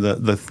choosing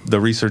the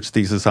research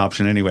thesis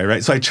option anyway,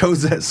 right? So I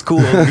chose that school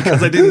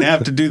because I didn't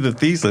have to do the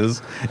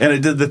thesis, and I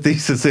did the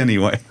thesis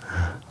anyway.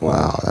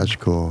 Wow, that's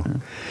cool. Yeah.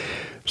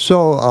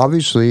 So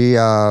obviously,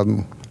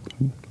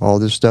 all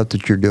this stuff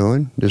that you're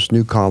doing, this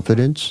new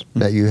confidence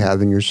that you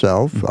have in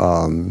yourself,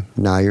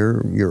 now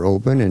you're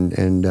open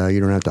and you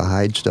don't have to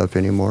hide stuff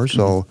anymore.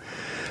 So,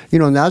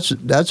 and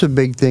that's a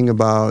big thing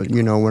about,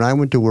 when I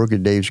went to work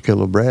at Dave's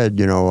Kilo Bread,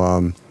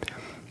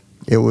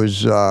 it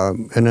was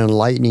an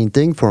enlightening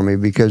thing for me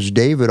because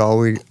David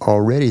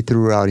already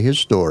threw out his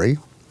story.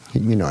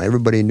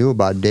 Everybody knew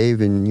about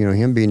Dave and,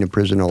 him being in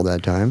prison all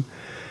that time.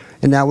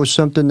 And that was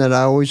something that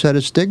I always had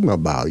a stigma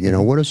about.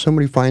 What if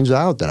somebody finds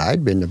out that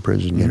I'd been to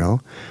prison,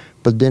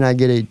 But then I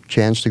get a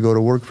chance to go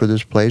to work for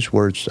this place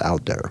where it's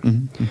out there.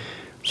 Mm-hmm.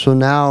 So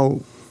now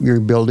you're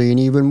building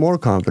even more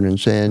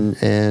confidence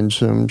and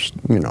some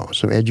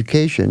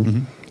education.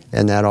 Mm-hmm.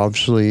 And that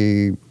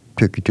obviously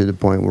took you to the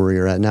point where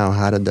you're at now.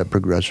 How did that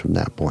progress from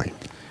that point?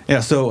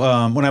 Yeah,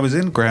 so when I was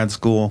in grad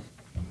school,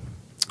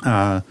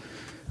 I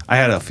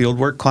had a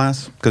fieldwork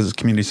class because it's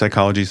community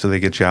psychology, so they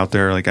get you out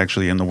there, like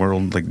actually in the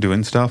world, like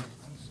doing stuff.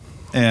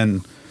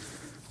 And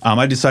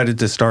I decided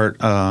to start.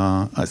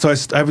 So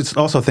I was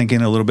also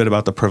thinking a little bit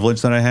about the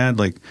privilege that I had.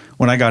 Like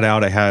when I got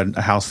out, I had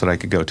a house that I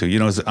could go to.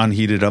 It was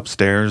unheated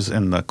upstairs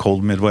in the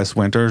cold Midwest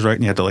winters, right?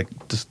 And you had to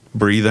like just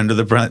breathe under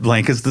the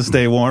blankets to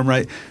stay warm,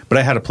 right? But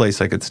I had a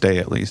place I could stay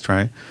at least,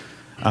 right?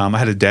 I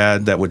had a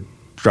dad that would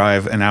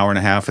drive an hour and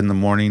a half in the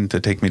morning to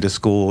take me to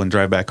school and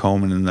drive back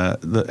home, and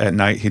at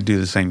night he'd do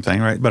the same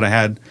thing, right? But I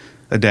had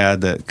a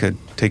dad that could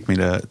take me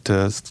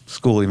to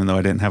school even though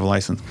I didn't have a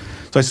license.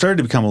 So I started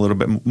to become a little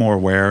bit more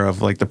aware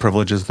of like the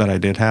privileges that I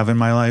did have in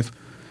my life.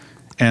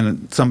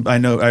 And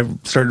I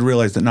started to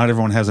realize that not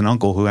everyone has an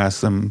uncle who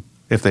asks them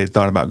if they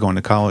thought about going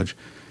to college.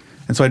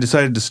 And so I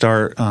decided to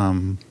start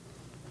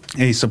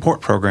a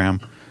support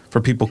program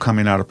for people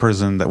coming out of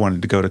prison that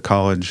wanted to go to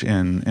college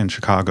in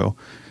Chicago.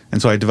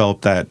 And so I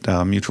developed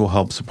that mutual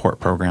help support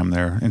program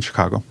there in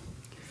Chicago.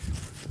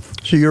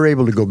 So you're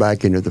able to go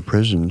back into the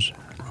prisons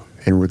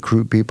and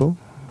recruit people?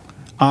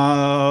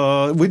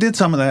 We did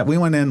some of that. We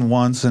went in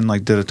once and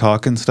like did a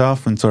talk and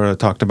stuff and sort of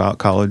talked about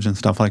college and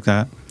stuff like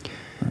that.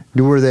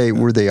 Were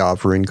they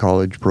offering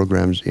college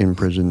programs in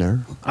prison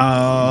there?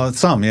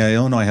 Some, yeah.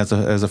 Illinois has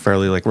a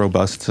fairly like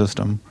robust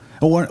system.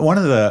 One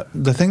of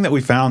the thing that we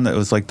found that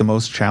was like the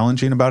most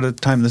challenging about it at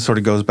the time, this sort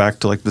of goes back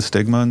to like the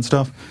stigma and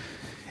stuff,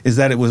 is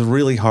that it was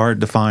really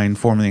hard to find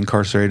formerly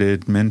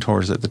incarcerated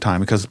mentors at the time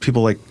because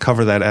people like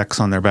cover that X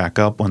on their back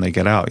up when they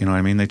get out. You know what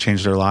I mean? They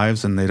change their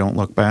lives and they don't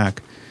look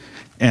back.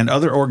 And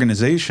other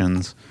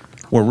organizations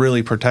were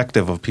really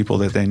protective of people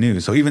that they knew.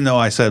 So even though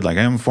I said like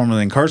I'm a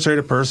formerly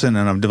incarcerated person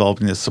and I'm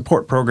developing this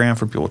support program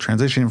for people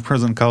transitioning from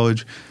prison to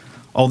college,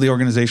 all the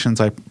organizations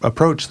I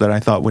approached that I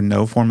thought would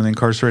know formerly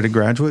incarcerated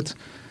graduates,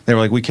 they were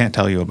like, we can't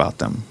tell you about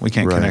them. We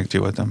can't connect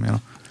you with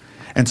them.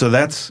 And so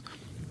that's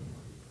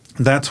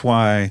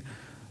why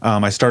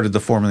I started the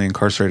formerly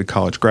incarcerated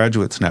college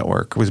graduates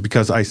network, was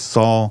because I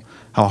saw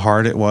how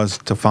hard it was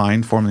to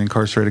find formerly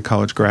incarcerated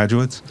college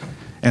graduates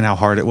and how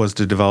hard it was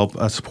to develop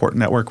a support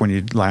network when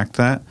you lacked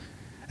that.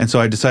 And so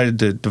I decided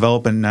to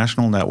develop a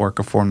national network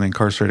of formerly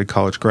incarcerated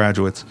college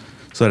graduates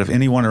so that if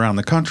anyone around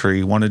the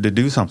country wanted to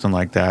do something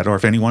like that, or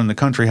if anyone in the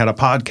country had a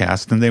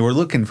podcast and they were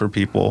looking for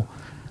people,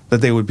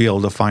 that they would be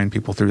able to find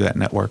people through that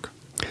network.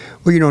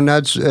 Well,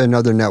 that's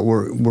another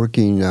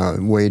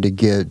networking way to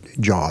get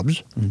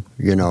jobs.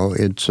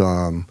 Mm-hmm. It's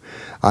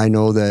I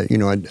know that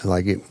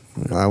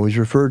I always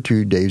refer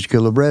to Dave's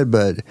Killer Bread,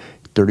 but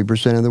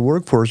 30% of the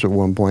workforce at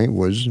one point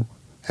was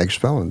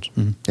ex-felons.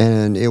 Mm-hmm.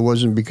 And it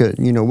wasn't because,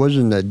 it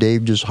wasn't that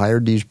Dave just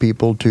hired these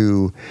people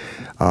to,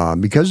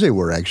 because they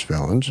were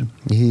ex-felons.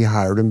 He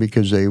hired them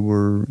because they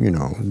were,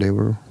 they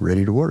were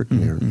ready to work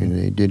mm-hmm. and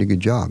they did a good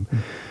job. Mm-hmm.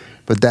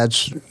 But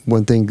that's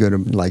one thing good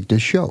of like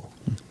this show.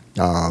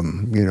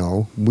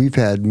 We've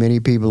had many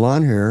people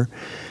on here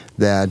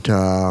that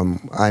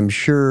I'm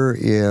sure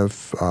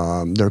if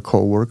their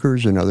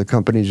co-workers and other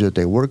companies that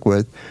they work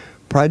with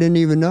probably didn't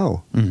even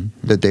know mm-hmm.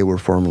 that they were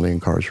formerly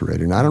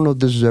incarcerated. And I don't know if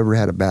this has ever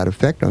had a bad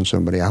effect on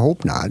somebody. I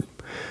hope not,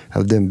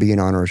 of them being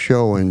on our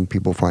show and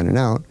people finding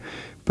out.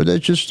 But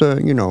that's just,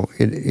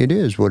 it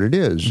is what it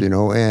is,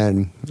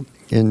 and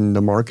in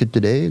the market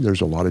today,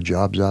 there's a lot of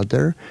jobs out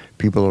there.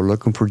 People are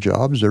looking for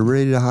jobs. They're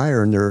ready to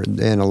hire, and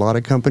a lot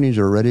of companies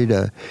are ready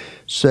to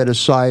set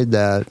aside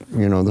that,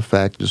 the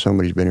fact that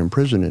somebody's been in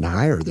prison and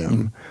hire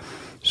them.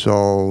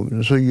 Mm-hmm.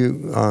 So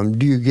you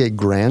do you get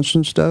grants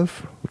and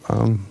stuff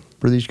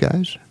for these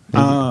guys?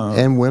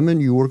 And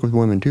women? You work with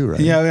women too, right?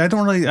 Yeah, I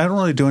don't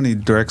really do any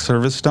direct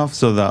service stuff.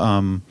 So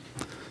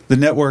the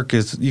network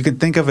is, you can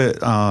think of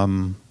it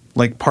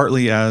like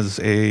partly as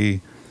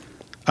an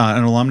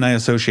alumni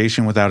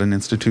association without an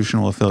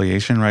institutional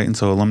affiliation, right? And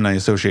so alumni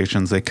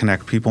associations, they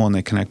connect people and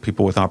they connect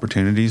people with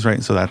opportunities,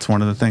 right? So that's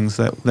one of the things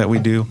that we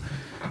do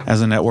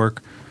as a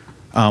network.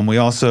 We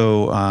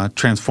also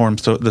transform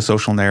the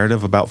social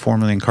narrative about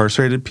formerly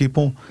incarcerated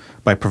people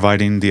by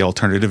providing the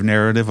alternative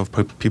narrative of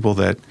people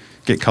that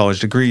get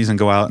college degrees and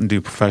go out and do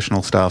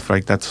professional stuff,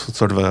 right? That's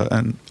sort of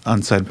an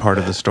unsaid part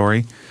of the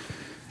story.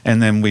 And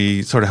then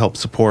we sort of help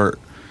support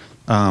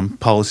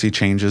policy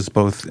changes,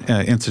 both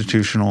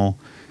institutional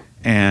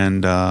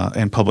and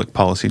public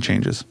policy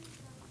changes.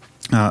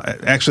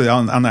 Actually,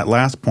 on that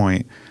last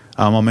point,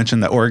 I'll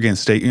mention that Oregon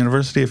State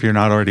University, if you're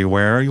not already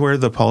aware, are you aware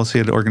of the policy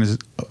at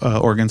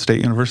Oregon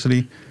State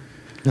University?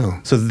 No.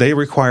 So they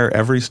require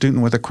every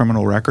student with a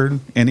criminal record,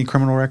 any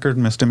criminal record,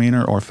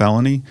 misdemeanor or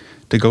felony,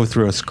 to go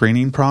through a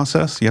screening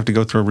process. You have to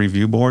go through a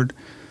review board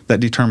that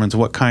determines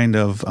what kind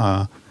of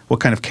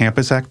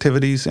campus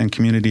activities and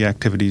community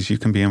activities you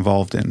can be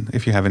involved in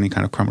if you have any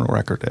kind of criminal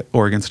record at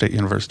Oregon State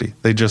University.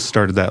 They just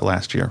started that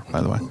last year,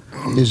 by the way.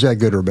 Is that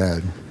good or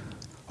bad?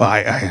 Well,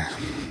 I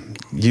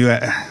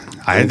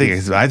think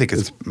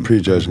it's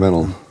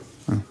prejudgmental.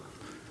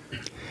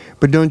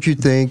 But don't you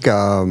think,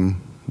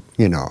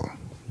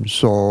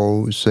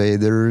 so say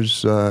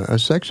there's a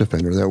sex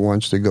offender that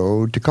wants to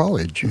go to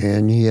college,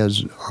 and he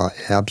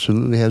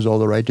absolutely has all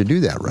the right to do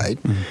that,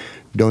 right? Mm-hmm.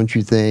 Don't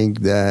you think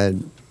that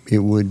it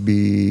would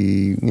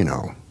be,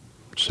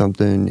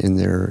 something in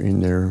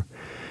their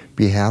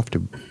behalf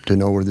to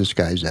know where this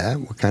guy's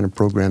at, what kind of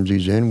programs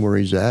he's in, where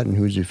he's at, and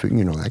who's he,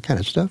 that kind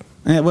of stuff?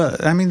 Yeah, well,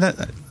 I mean, I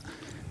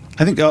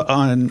think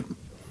on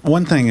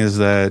one thing is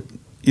that,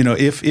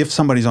 if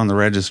somebody's on the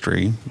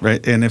registry,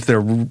 right, and if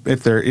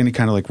they're any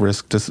kind of like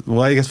risk to,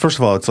 well, I guess first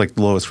of all, it's like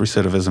the lowest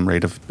recidivism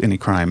rate of any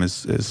crime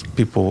is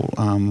people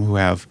who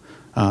have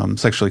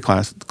sexually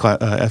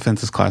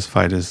offenses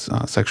classified as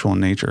sexual in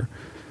nature.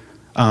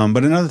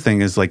 But another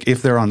thing is, like,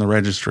 if they're on the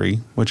registry,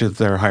 which if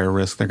they're higher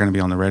risk, they're going to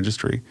be on the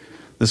registry,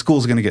 the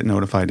school's going to get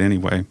notified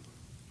anyway.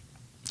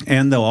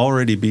 And they'll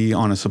already be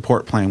on a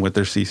support plan with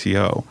their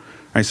CCO,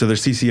 right? So their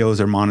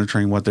CCOs are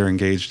monitoring what they're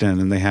engaged in,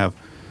 and they have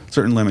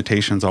certain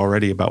limitations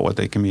already about what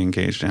they can be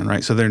engaged in,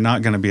 right? So they're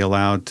not going to be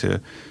allowed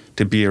to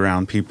be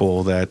around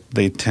people that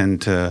they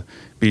tend to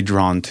be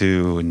drawn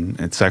to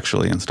and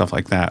sexually and stuff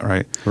like that,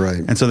 right? Right.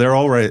 And so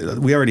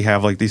we already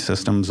have like these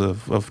systems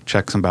of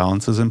checks and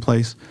balances in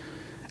place.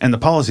 And the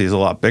policy is a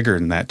lot bigger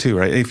than that too,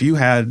 right? If you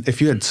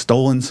had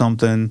stolen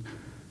something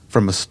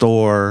from a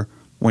store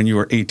when you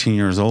were 18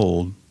 years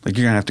old, like,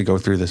 you're gonna have to go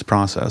through this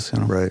process,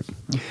 Right.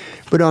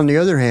 But on the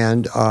other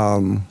hand,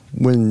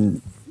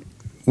 when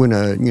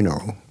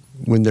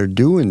they're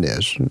doing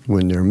this,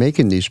 when they're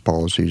making these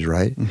policies,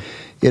 right,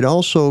 it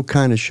also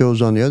kind of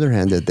shows on the other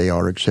hand that they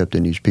are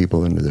accepting these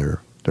people into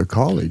their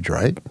college,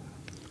 right?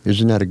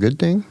 Isn't that a good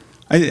thing?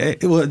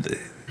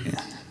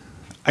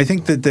 I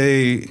think that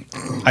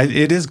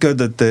it is good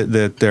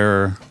that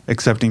they're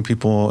accepting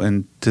people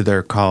into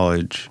their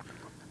college,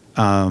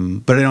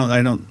 but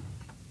I don't.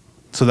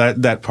 So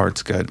that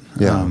part's good.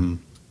 Yeah.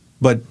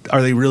 But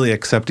are they really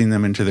accepting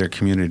them into their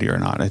community or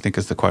not? I think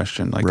is the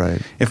question. Like,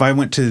 right. If I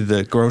went to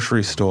the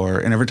grocery store,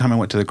 and every time I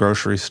went to the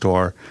grocery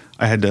store,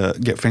 I had to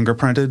get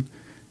fingerprinted,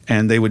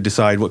 and they would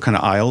decide what kind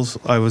of aisles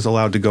I was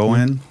allowed to go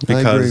in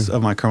because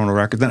of my criminal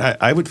record, then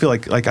I would feel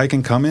like I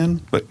can come in,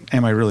 but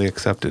am I really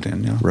accepted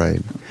in?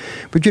 Right.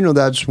 But,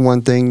 that's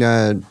one thing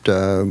that,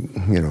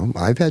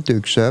 I've had to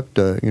accept,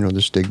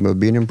 the stigma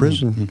of being in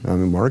prison. Mm-hmm. I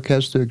mean, Mark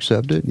has to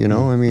accept it, Mm-hmm.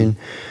 I mean,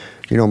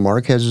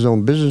 Mark has his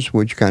own business,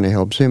 which kind of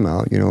helps him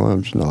out.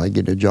 It's not like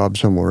getting a job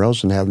somewhere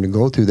else and having to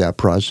go through that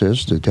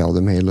process to tell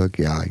them, hey, look,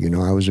 I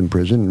was in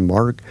prison. And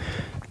Mark,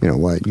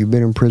 you've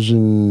been in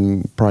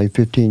prison probably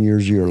 15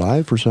 years of your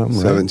life or something,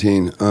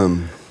 17.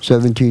 Right?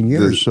 17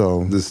 years,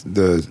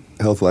 The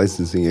health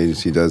licensing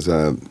agency does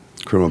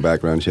criminal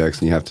background checks,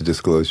 and you have to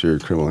disclose your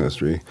criminal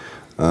history.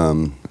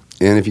 And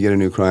if you get a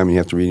new crime and you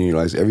have to renew your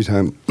license, every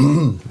time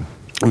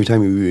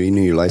you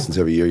renew your license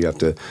every year, you have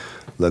to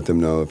let them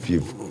know if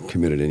you've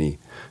committed any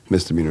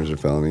misdemeanors or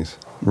felonies.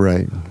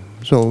 Right.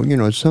 So,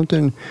 it's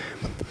something,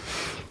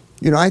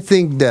 I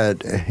think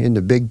that in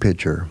the big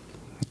picture,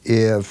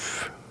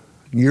 if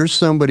you're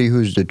somebody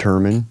who's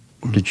determined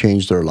to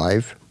change their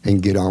life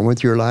and get on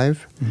with your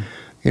life,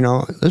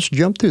 let's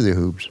jump through the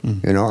hoops.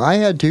 I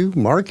had to,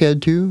 Mark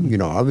had to,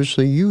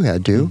 obviously you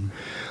had to.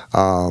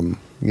 I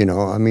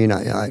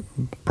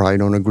probably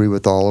don't agree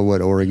with all of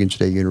what Oregon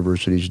State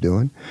University is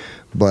doing,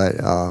 but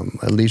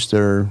at least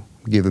they're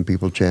giving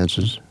people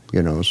chances.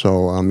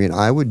 So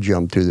I would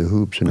jump through the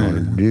hoops in order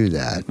to do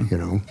that.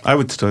 I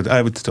would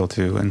still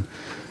too. And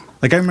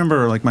like, I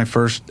remember like my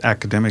first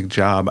academic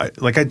job. I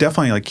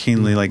definitely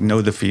keenly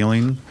know the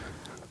feeling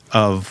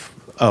of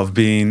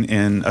being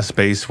in a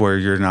space where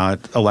you're not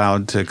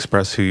allowed to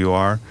express who you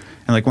are.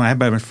 And like when I had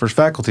my first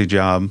faculty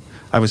job,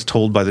 I was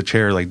told by the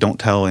chair, like, don't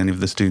tell any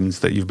of the students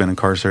that you've been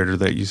incarcerated or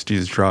that you used to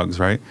use drugs,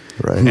 right?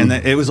 Right. And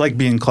it was like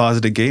being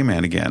closeted gay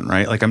man again,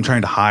 right? Like, I'm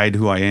trying to hide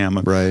who I am.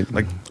 Right.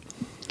 Like,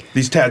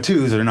 these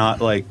tattoos are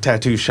not like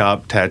tattoo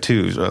shop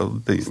tattoos.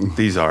 Well,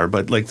 these are,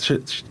 but like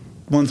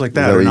ones like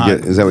that are not.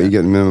 Is that what you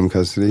get in minimum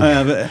custody?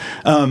 But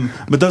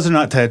those are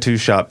not tattoo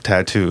shop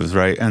tattoos,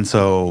 right? And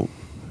so,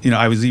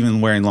 I was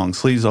even wearing long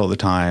sleeves all the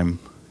time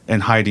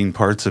and hiding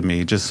parts of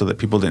me just so that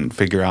people didn't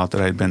figure out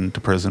that I'd been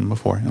to prison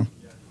before.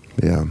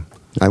 Yeah.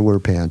 I wear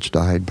pants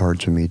to hide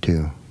parts of me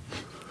too.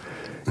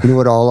 You know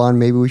what, All-On,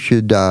 maybe we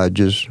should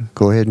just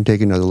go ahead and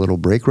take another little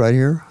break right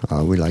here.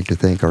 We'd like to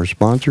thank our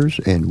sponsors,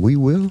 and we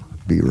will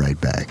be right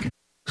back.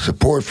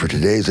 Support for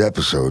today's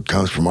episode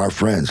comes from our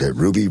friends at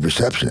Ruby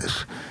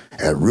Receptionists.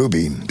 At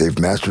Ruby, they've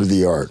mastered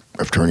the art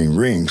of turning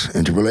rings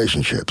into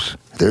relationships.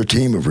 Their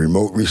team of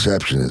remote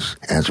receptionists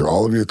answer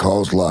all of your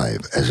calls live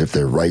as if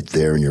they're right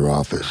there in your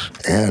office.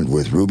 And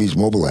with Ruby's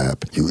mobile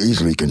app, you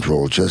easily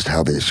control just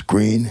how they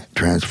screen,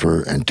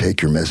 transfer, and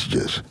take your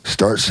messages.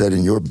 Start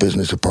setting your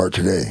business apart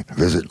today.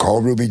 Visit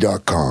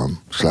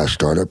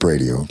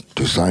callruby.com/startupradio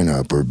to sign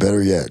up, or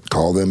better yet,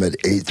 call them at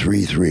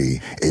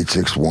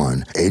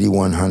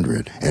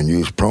 833-861-8100 and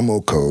use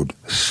promo code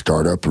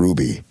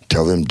StartupRuby.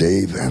 Tell them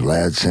Dave and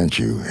Lad sent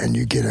you, and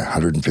you get a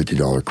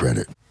 $150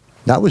 credit.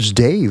 That was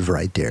Dave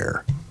right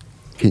there.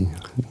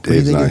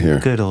 Dave's not here.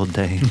 Good old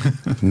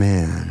Dave.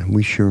 Man,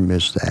 we sure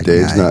miss that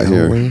Dave's guy. not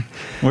here.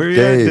 Where are you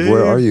Dave, at, Dave?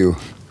 where are you?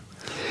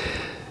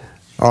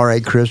 All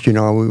right, Chris, we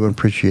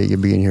appreciate you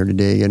being here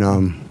today.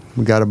 And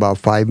we got about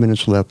 5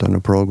 minutes left on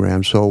the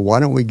program. So why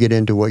don't we get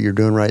into what you're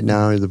doing right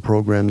now, the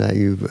program that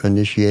you've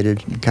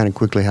initiated, kind of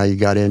quickly how you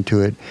got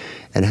into it,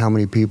 and how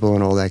many people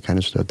and all that kind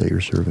of stuff that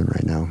you're serving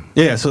right now.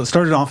 Yeah, so it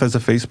started off as a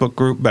Facebook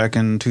group back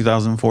in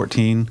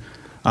 2014.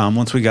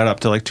 Once we got up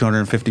to like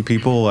 250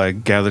 people, I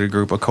gathered a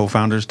group of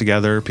co-founders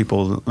together,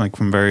 people like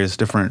from various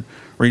different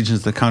regions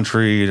of the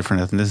country,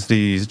 different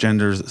ethnicities,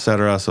 genders,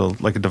 etc. So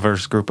like a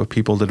diverse group of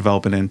people to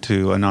develop it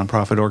into a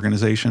nonprofit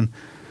organization.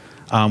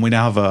 We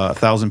now have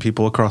 1,000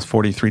 people across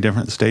 43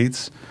 different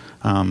states.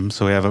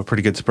 So we have a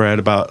pretty good spread.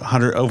 About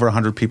over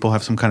 100 people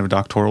have some kind of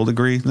doctoral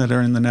degree that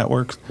are in the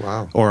network.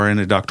 Wow. Or in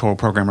a doctoral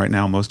program right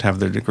now. Most have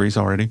their degrees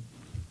already.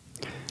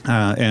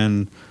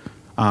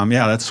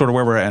 That's sort of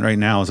where we're at right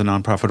now as a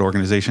nonprofit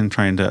organization,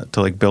 trying to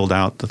like build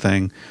out the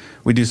thing.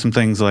 We do some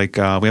things like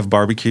we have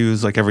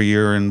barbecues. Like every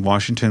year in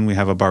Washington, we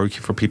have a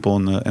barbecue for people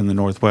in the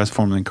Northwest,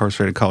 formerly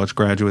incarcerated college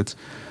graduates.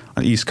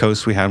 On the East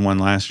Coast, we had one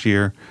last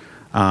year.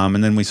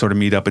 And then we sort of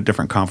meet up at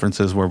different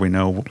conferences where we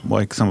know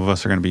like some of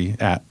us are going to be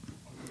at.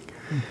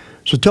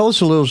 So tell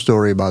us a little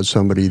story about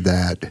somebody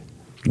that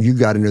you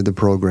got into the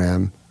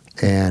program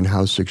and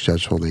how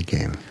successful they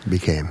became.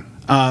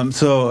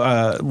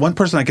 One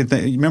person I could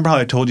think, remember how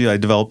I told you I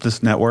developed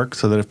this network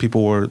so that if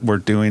people were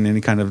doing any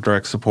kind of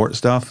direct support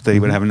stuff, they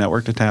would have a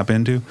network to tap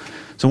into.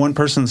 So one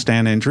person,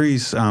 Stan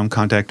Andrees,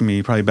 contacted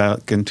me probably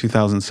back in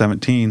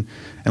 2017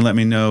 and let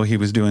me know he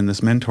was doing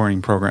this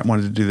mentoring program,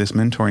 wanted to do this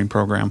mentoring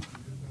program.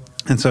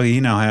 And so he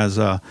now has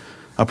a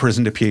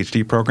prison to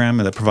PhD program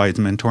that provides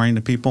mentoring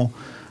to people.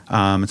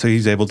 And so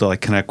he's able to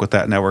like connect with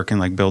that network and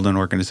like build an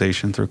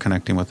organization through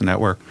connecting with the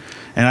network.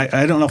 And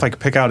I don't know if I could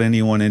pick out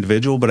any one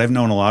individual, but I've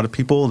known a lot of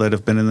people that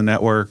have been in the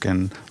network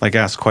and like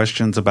asked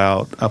questions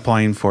about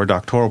applying for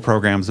doctoral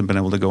programs and been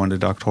able to go into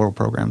doctoral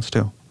programs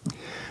too.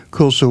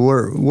 Cool. So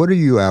what are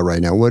you at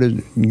right now?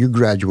 You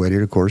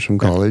graduated, of course, from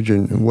college,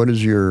 and what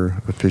is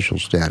your official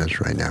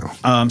status right now?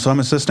 So I'm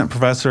assistant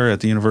professor at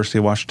the University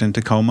of Washington,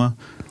 Tacoma.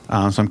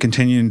 So I'm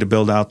continuing to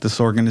build out this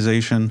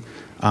organization.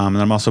 And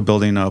I'm also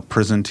building a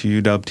prison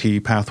to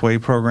UW-T pathway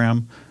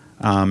program.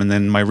 And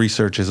then my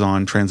research is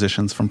on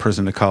transitions from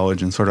prison to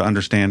college and sort of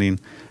understanding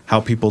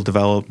how people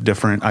develop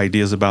different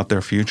ideas about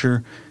their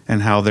future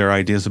and how their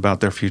ideas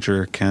about their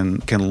future can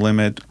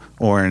limit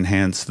or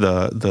enhance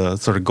the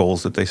sort of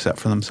goals that they set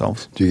for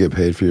themselves. Do you get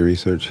paid for your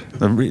research?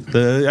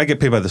 I get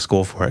paid by the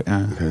school for it,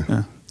 yeah. Okay.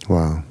 Yeah.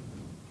 Wow.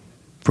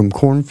 From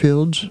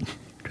cornfields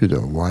to the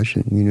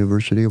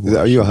University of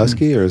Washington. Are you a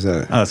Husky or is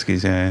that?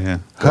 Huskies, yeah.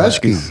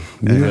 Huskies.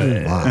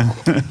 Yeah. Wow.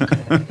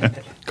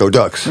 Go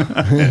Ducks.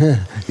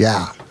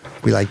 Yeah.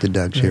 We like the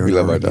Ducks here. We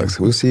love our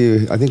Ducks. We'll see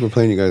you. I think we're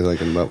playing you guys like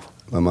in about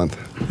a month.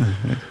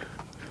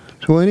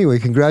 So anyway,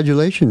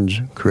 congratulations,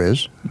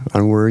 Chris,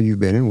 on where you've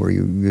been and where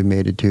you've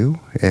made it to.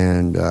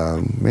 And,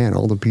 man,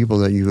 all the people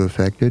that you've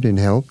affected and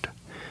helped.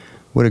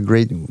 What a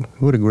great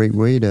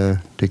way to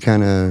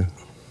kind of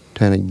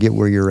get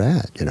where you're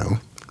at, you know.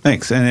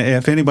 Thanks. And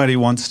if anybody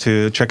wants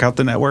to check out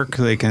the network,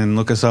 they can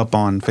look us up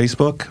on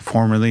Facebook,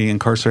 formerly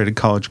Incarcerated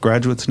College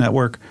Graduates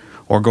Network,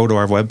 or go to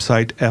our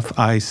website,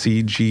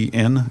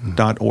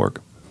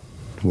 ficgn.org.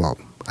 Well,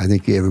 I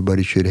think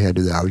everybody should head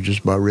to that. I was just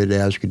about ready to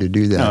ask you to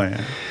do that. Oh,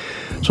 yeah.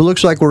 So it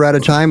looks like we're out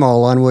of time,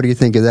 Alon. What do you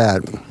think of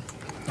that?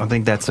 I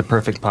think that's the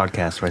perfect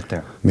podcast right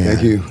there. Man.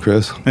 Thank you,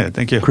 Chris. Yeah,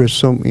 thank you.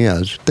 Chris, thank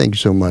you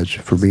so much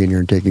for being here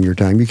and taking your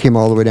time. You came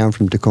all the way down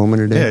from Tacoma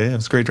today? Yeah, it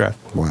was a great drive.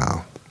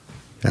 Wow.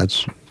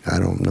 I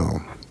don't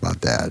know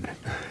about that.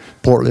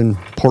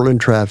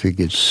 Portland traffic,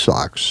 it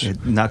sucks.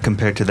 Not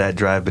compared to that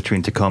drive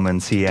between Tacoma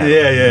and Seattle.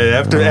 Yeah.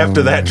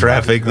 After that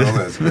traffic. Oh,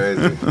 that's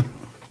crazy.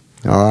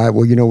 All right.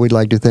 Well, we'd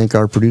like to thank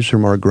our producer,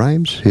 Mark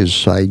Grimes, his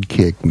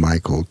sidekick,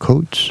 Michael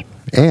Coates,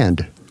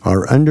 and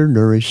our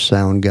undernourished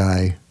sound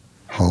guy,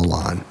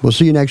 Alon. We'll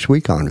see you next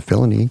week on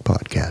Felony Inc.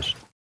 Podcast.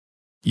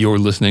 You're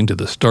listening to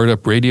the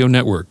Startup Radio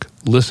Network.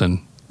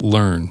 Listen,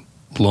 learn,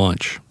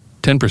 launch.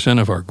 10%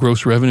 of our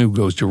gross revenue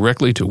goes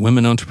directly to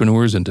women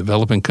entrepreneurs in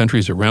developing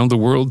countries around the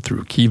world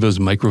through Kiva's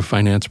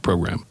microfinance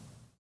program.